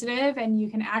sensitive, and you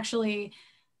can actually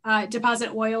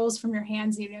deposit oils from your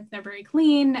hands, even if they're very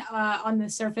clean, on the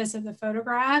surface of the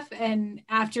photograph. And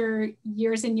after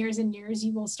years and years and years,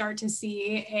 you will start to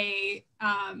see a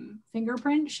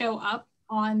fingerprint show up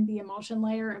on the emulsion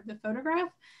layer of the photograph.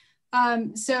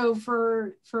 So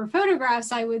for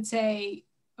photographs, I would say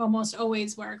almost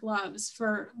always wear gloves.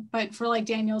 But for like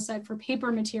Daniel said, for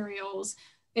paper materials,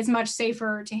 it's much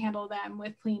safer to handle them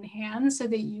with clean hands so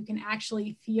that you can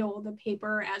actually feel the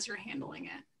paper as you're handling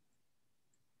it.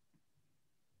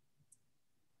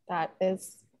 That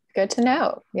is good to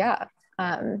know. Yeah,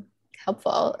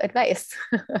 helpful advice.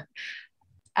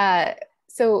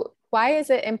 So why is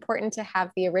it important to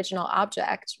have the original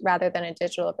object rather than a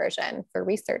digital version for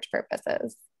research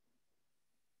purposes?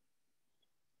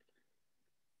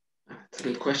 That's a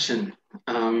good question.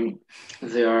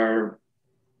 There are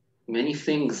many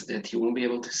things that you won't be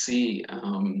able to see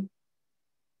on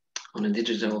a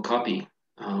digital copy.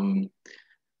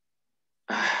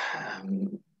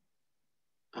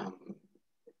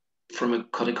 From a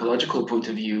codicological point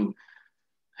of view,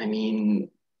 I mean,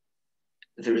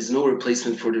 there is no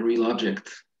replacement for the real object.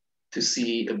 To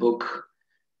see a book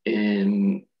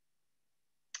and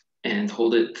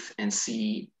hold it and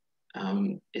see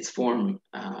its form,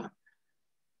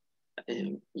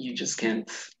 you just can't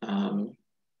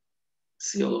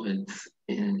see all of it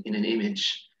in an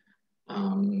image.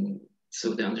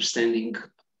 So the understanding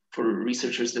for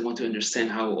researchers that want to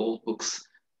understand how old books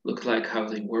looked like, how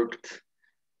they worked,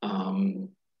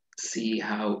 see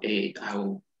how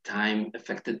time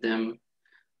affected them.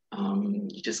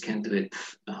 You just can't do it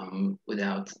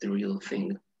without the real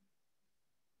thing.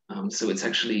 So it's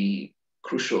actually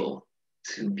crucial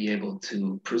to be able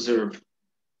to preserve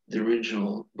the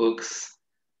original books.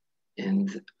 And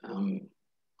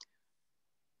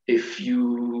if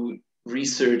you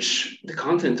research the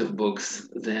content of books,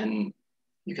 then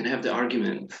you can have the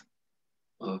argument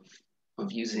of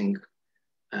using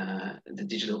the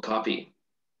digital copy.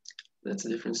 That's a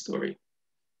different story.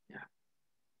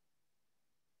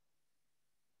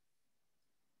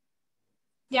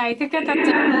 Yeah, I think that's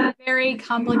a very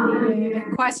complicated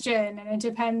question, and it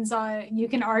depends on, you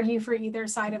can argue for either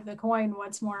side of the coin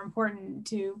what's more important,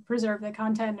 to preserve the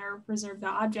content or preserve the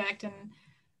object. And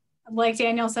like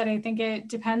Daniel said, I think it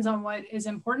depends on what is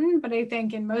important, but I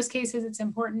think in most cases it's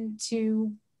important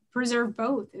to preserve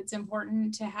both. It's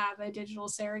important to have a digital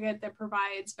surrogate that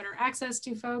provides better access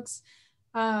to folks.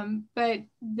 But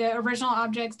the original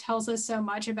object tells us so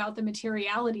much about the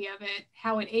materiality of it,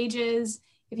 how it ages,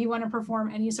 If you want to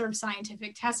perform any sort of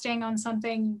scientific testing on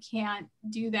something, you can't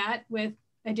do that with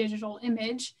a digital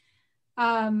image.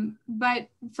 But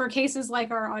for cases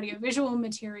like our audiovisual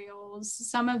materials,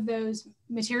 some of those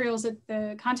materials that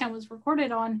the content was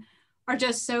recorded on are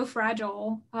just so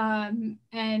fragile. And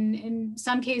in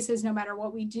some cases, no matter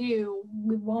what we do,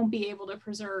 we won't be able to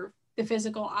preserve the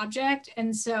physical object.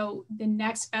 And so the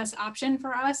next best option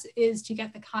for us is to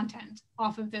get the content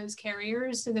off of those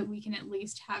carriers so that we can at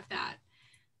least have that.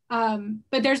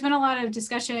 But there's been a lot of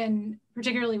discussion,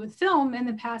 particularly with film in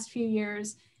the past few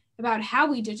years, about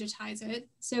how we digitize it.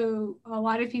 So a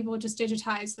lot of people just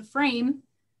digitize the frame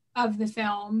of the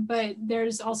film, but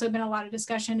there's also been a lot of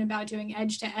discussion about doing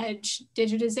edge-to-edge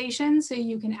digitization, so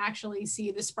you can actually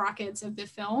see the sprockets of the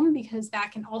film, because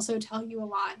that can also tell you a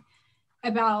lot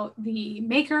about the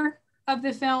maker of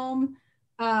the film,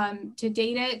 to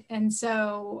date it. And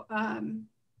so,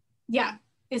 yeah,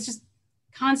 it's just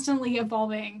constantly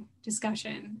evolving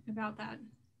discussion about that.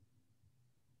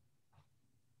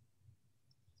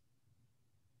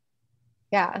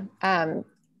 Yeah,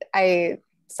 I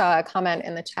saw a comment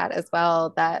in the chat as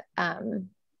well that,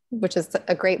 which is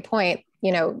a great point,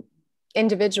 you know,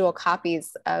 individual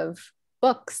copies of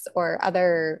books or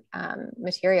other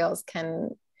materials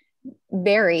can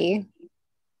vary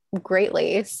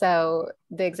greatly. So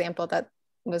the example that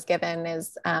was given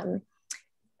is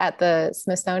at the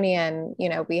Smithsonian, you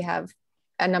know, we have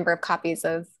a number of copies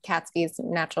of Catesby's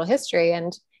Natural History,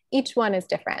 and each one is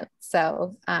different.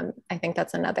 So I think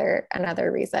that's another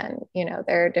reason, you know,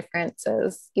 there are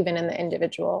differences even in the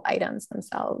individual items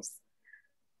themselves.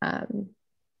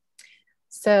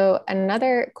 So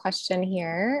another question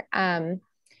here.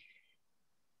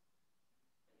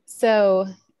 So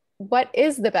what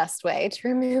is the best way to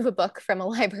remove a book from a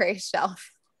library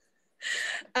shelf?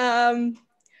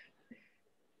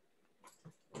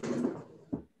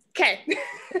 Okay.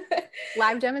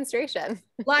 Live demonstration.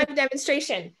 Live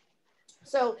demonstration.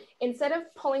 So instead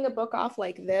of pulling a book off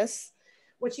like this,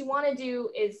 what you want to do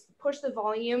is push the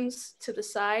volumes to the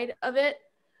side of it,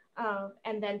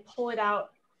 and then pull it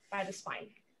out by the spine.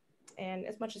 And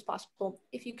as much as possible,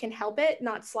 if you can help it,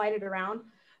 not slide it around,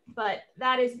 but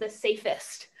that is the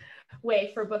safest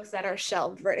way for books that are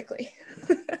shelved vertically.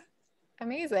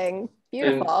 Amazing,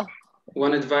 beautiful. And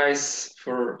one advice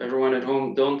for everyone at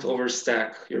home, don't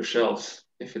overstack your shelves.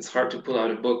 If it's hard to pull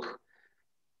out a book,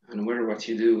 no matter what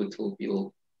you do,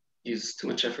 you'll use too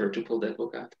much effort to pull that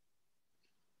book out.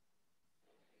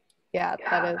 Yeah,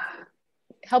 that is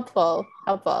helpful.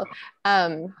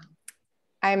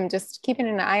 I'm just keeping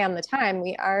an eye on the time.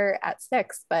 We are at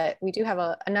 6, but we do have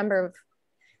a number of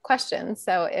questions.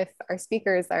 So if our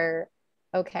speakers are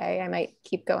okay, I might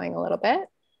keep going a little bit.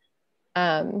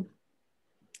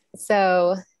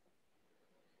 So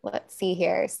let's see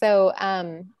here. So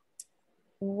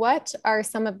what are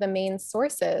some of the main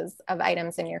sources of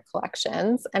items in your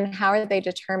collections, and how are they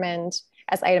determined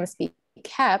as items be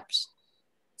kept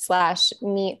 /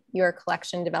 meet your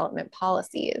collection development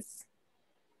policies?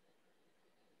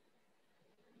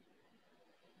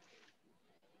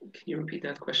 Can you repeat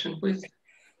that question, please?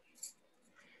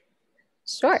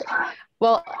 Sure.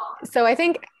 Well, so I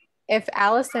think if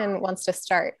Alison wants to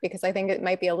start, because I think it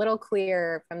might be a little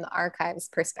clearer from the archives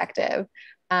perspective.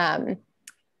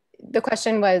 The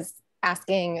question was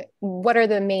asking, what are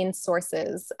the main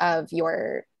sources of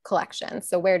your collection?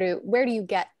 So where do you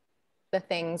get the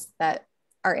things that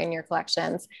are in your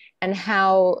collections, and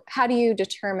how do you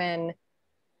determine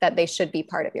that they should be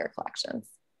part of your collections?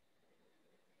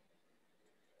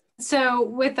 So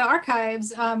with the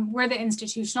archives, we're the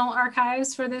institutional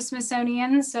archives for the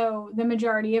Smithsonian. So the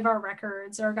majority of our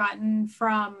records are gotten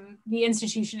from the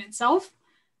institution itself.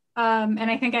 And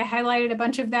I think I highlighted a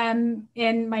bunch of them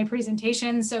in my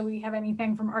presentation. So we have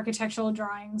anything from architectural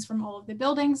drawings from all of the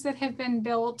buildings that have been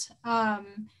built,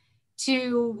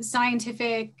 to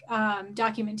scientific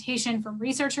documentation from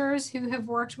researchers who have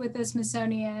worked with the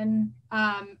Smithsonian,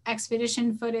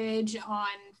 expedition footage on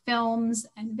films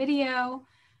and video.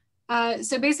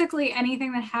 So basically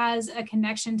anything that has a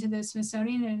connection to the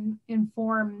Smithsonian and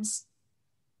informs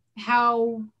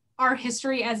how our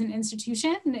history as an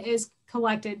institution is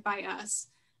collected by us.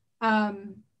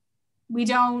 We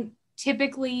don't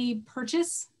typically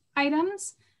purchase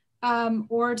items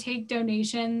or take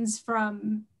donations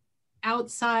from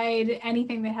outside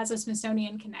anything that has a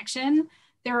Smithsonian connection.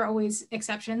 There are always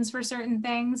exceptions for certain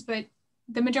things, but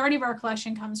the majority of our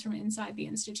collection comes from inside the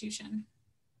institution.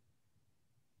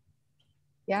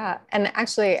 Yeah, and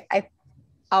actually,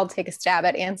 I'll take a stab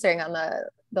at answering on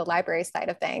the library side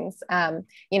of things.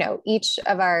 You know, each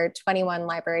of our 21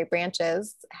 library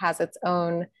branches has its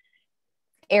own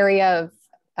area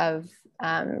of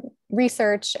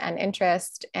research and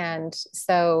interest. And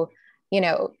so, you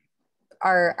know,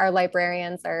 our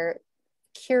librarians are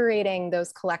curating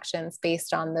those collections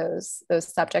based on those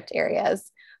subject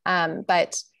areas.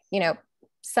 But, you know,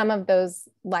 some of those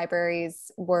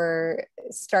libraries were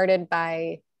started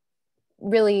by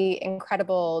really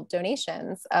incredible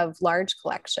donations of large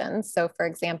collections. So for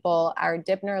example, our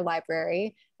Dibner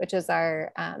Library, which is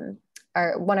our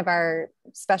one of our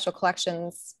special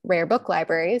collections rare book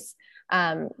libraries,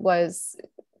 was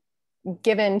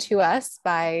given to us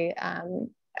by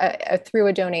through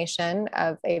a donation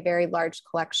of a very large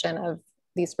collection of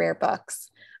these rare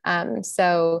books.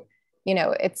 So, you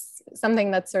know, it's something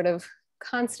that's sort of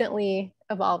constantly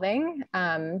evolving.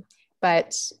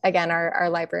 But again, our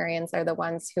librarians are the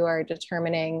ones who are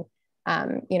determining,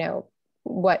 you know,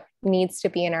 what needs to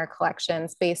be in our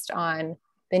collections based on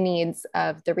the needs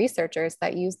of the researchers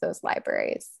that use those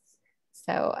libraries.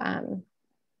 So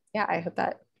yeah, I hope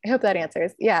that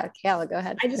answers. Yeah, Keala, go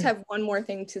ahead. I just have one more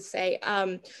thing to say.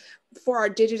 For our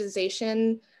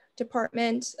digitization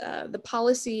department, the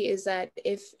policy is that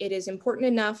if it is important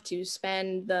enough to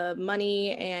spend the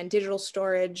money and digital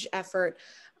storage effort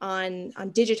on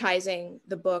digitizing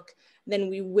the book, then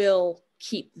we will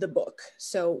keep the book.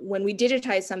 So when we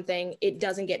digitize something, it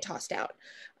doesn't get tossed out.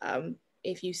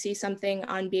 If you see something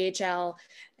on BHL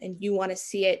and you want to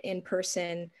see it in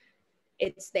person,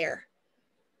 it's there.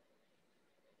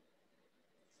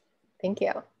 Thank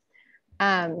you.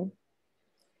 There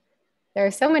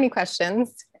are so many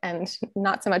questions and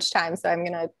not so much time, so I'm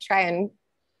going to try and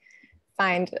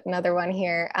find another one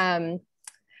here.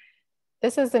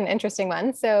 This is an interesting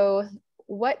one. So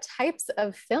what types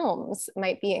of films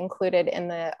might be included in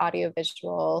the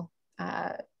audiovisual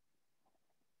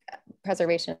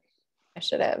preservation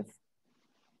initiative?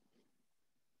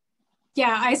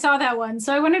 Yeah, I saw that one.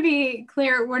 So I want to be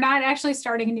clear, we're not actually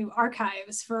starting new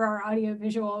archives for our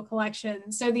audiovisual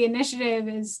collection. So the initiative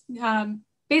is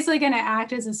basically going to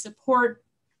act as a support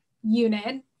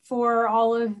unit for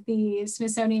all of the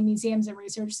Smithsonian museums and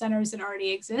research centers that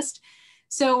already exist.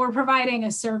 So we're providing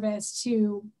a service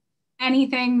to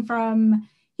anything from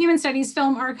Human Studies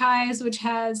Film Archives, which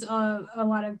has a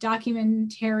lot of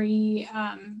documentary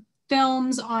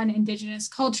films on Indigenous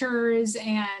cultures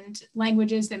and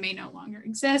languages that may no longer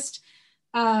exist.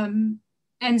 And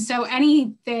so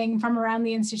anything from around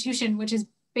the institution, which is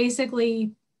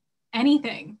basically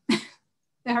anything.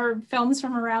 There are films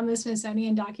from around the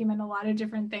Smithsonian document a lot of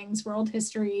different things: world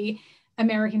history,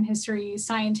 American history,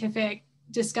 scientific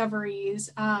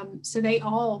discoveries. So they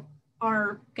all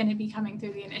are going to be coming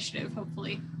through the initiative,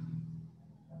 hopefully.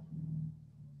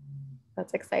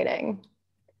 That's exciting.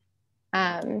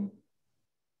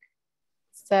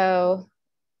 So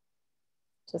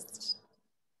just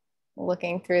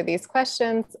looking through these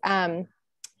questions,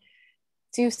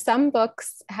 do some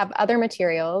books have other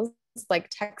materials like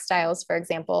textiles, for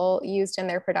example, used in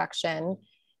their production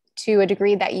to a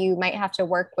degree that you might have to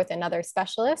work with another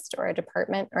specialist or a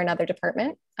department or another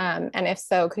department? And if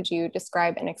so, could you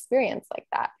describe an experience like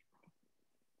that?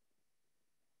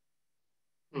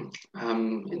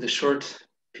 In the short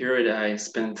period I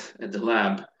spent at the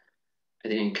lab, I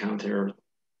didn't encounter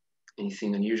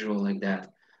anything unusual like that.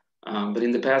 But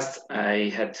in the past,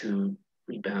 I had to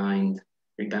rebind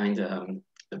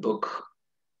a book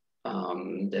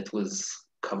that was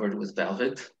covered with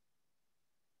velvet.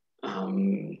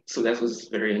 So that was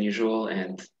very unusual,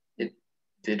 and it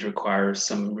did require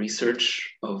some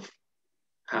research of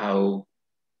how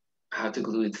to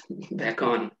glue it back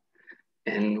on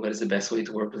and what is the best way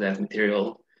to work with that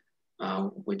material,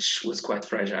 which was quite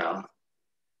fragile.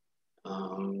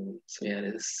 So yeah,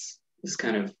 this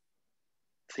kind of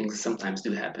things sometimes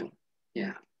do happen.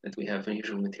 Yeah, that we have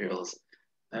unusual materials.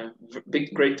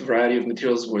 Great variety of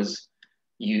materials was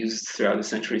used throughout the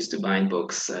centuries to bind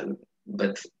books,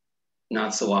 but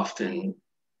not so often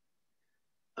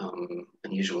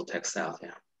unusual textiles.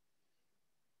 Yeah.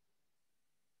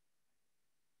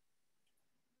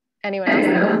 Anyone else?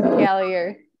 Keala,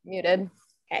 you're muted.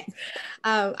 Okay.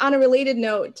 On a related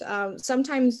note,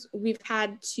 sometimes we've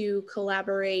had to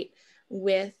collaborate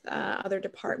with other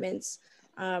departments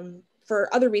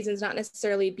for other reasons, not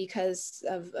necessarily because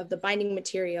of the binding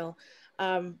material,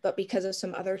 but because of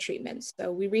some other treatments.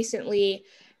 So we recently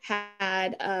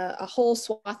had a whole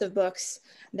swath of books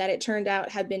that it turned out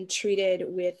had been treated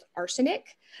with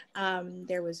arsenic.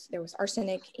 There was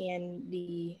arsenic in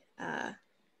the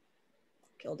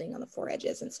gilding on the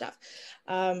foredges and stuff.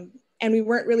 And we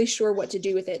weren't really sure what to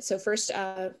do with it. So first,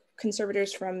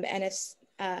 conservators from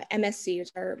MSC, which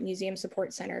is our Museum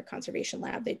Support Center Conservation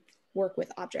Lab, they work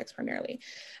with objects primarily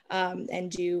and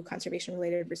do conservation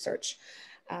related research.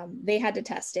 They had to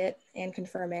test it and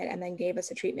confirm it, and then gave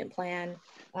us a treatment plan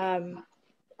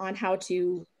on how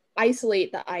to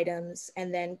isolate the items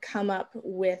and then come up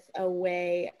with a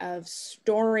way of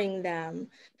storing them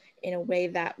in a way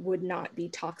that would not be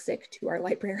toxic to our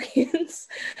librarians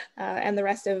and the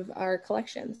rest of our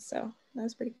collections. So that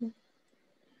was pretty cool.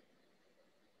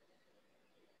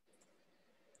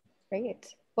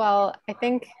 Great. Well, I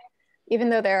think even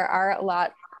though there are a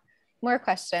lot more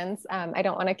questions, I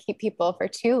don't want to keep people for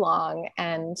too long.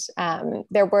 And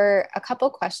there were a couple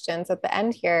questions at the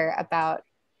end here about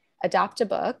adopt a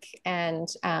book. And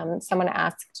someone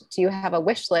asked, do you have a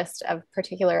wish list of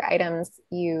particular items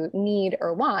you need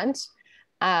or want?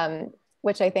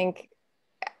 Which I think,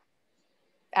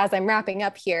 as I'm wrapping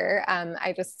up here,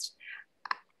 I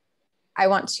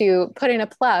want to put in a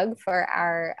plug for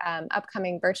our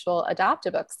upcoming virtual Adopt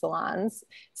a Book salons.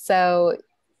 So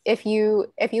if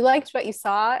you liked what you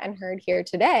saw and heard here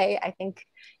today, I think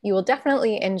you will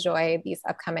definitely enjoy these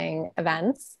upcoming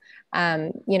events.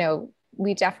 You know,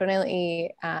 we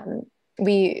definitely,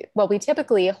 we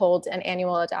typically hold an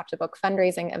annual Adopt a Book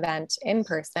fundraising event in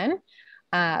person.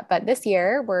 But this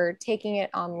year we're taking it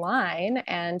online,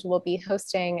 and we'll be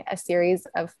hosting a series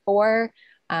of 4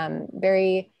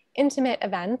 very intimate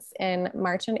events in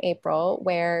March and April,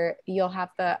 where you'll have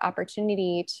the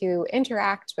opportunity to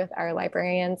interact with our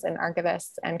librarians and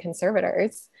archivists and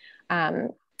conservators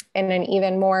in an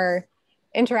even more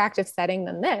interactive setting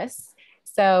than this.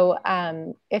 So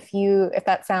if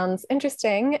that sounds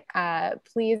interesting,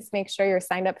 please make sure you're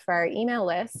signed up for our email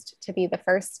list to be the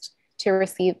first to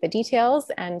receive the details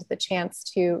and the chance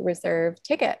to reserve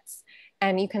tickets.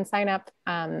 And you can sign up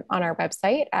on our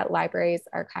website at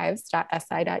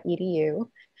librariesarchives.si.edu.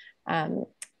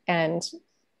 And,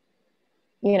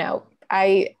 you know,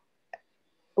 I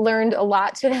learned a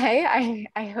lot today.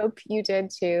 I hope you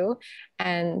did too.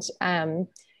 And,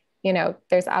 you know,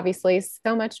 there's obviously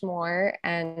so much more,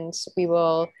 and we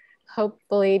will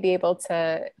hopefully be able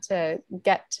to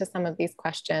get to some of these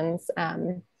questions,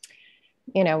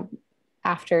 you know,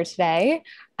 after today.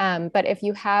 But if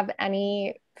you have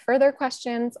any further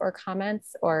questions or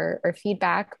comments or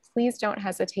feedback, please don't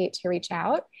hesitate to reach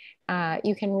out.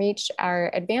 You can reach our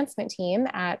advancement team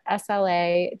at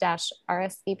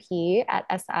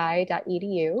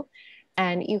sla-rsvp@si.edu.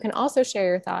 And you can also share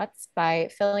your thoughts by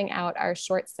filling out our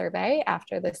short survey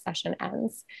after this session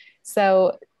ends.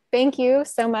 So thank you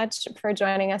so much for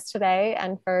joining us today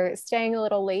and for staying a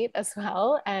little late as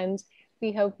well. And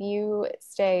we hope you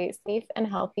stay safe and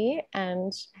healthy,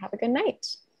 and have a good night.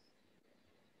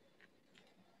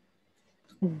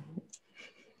 Good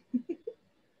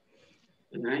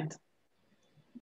night.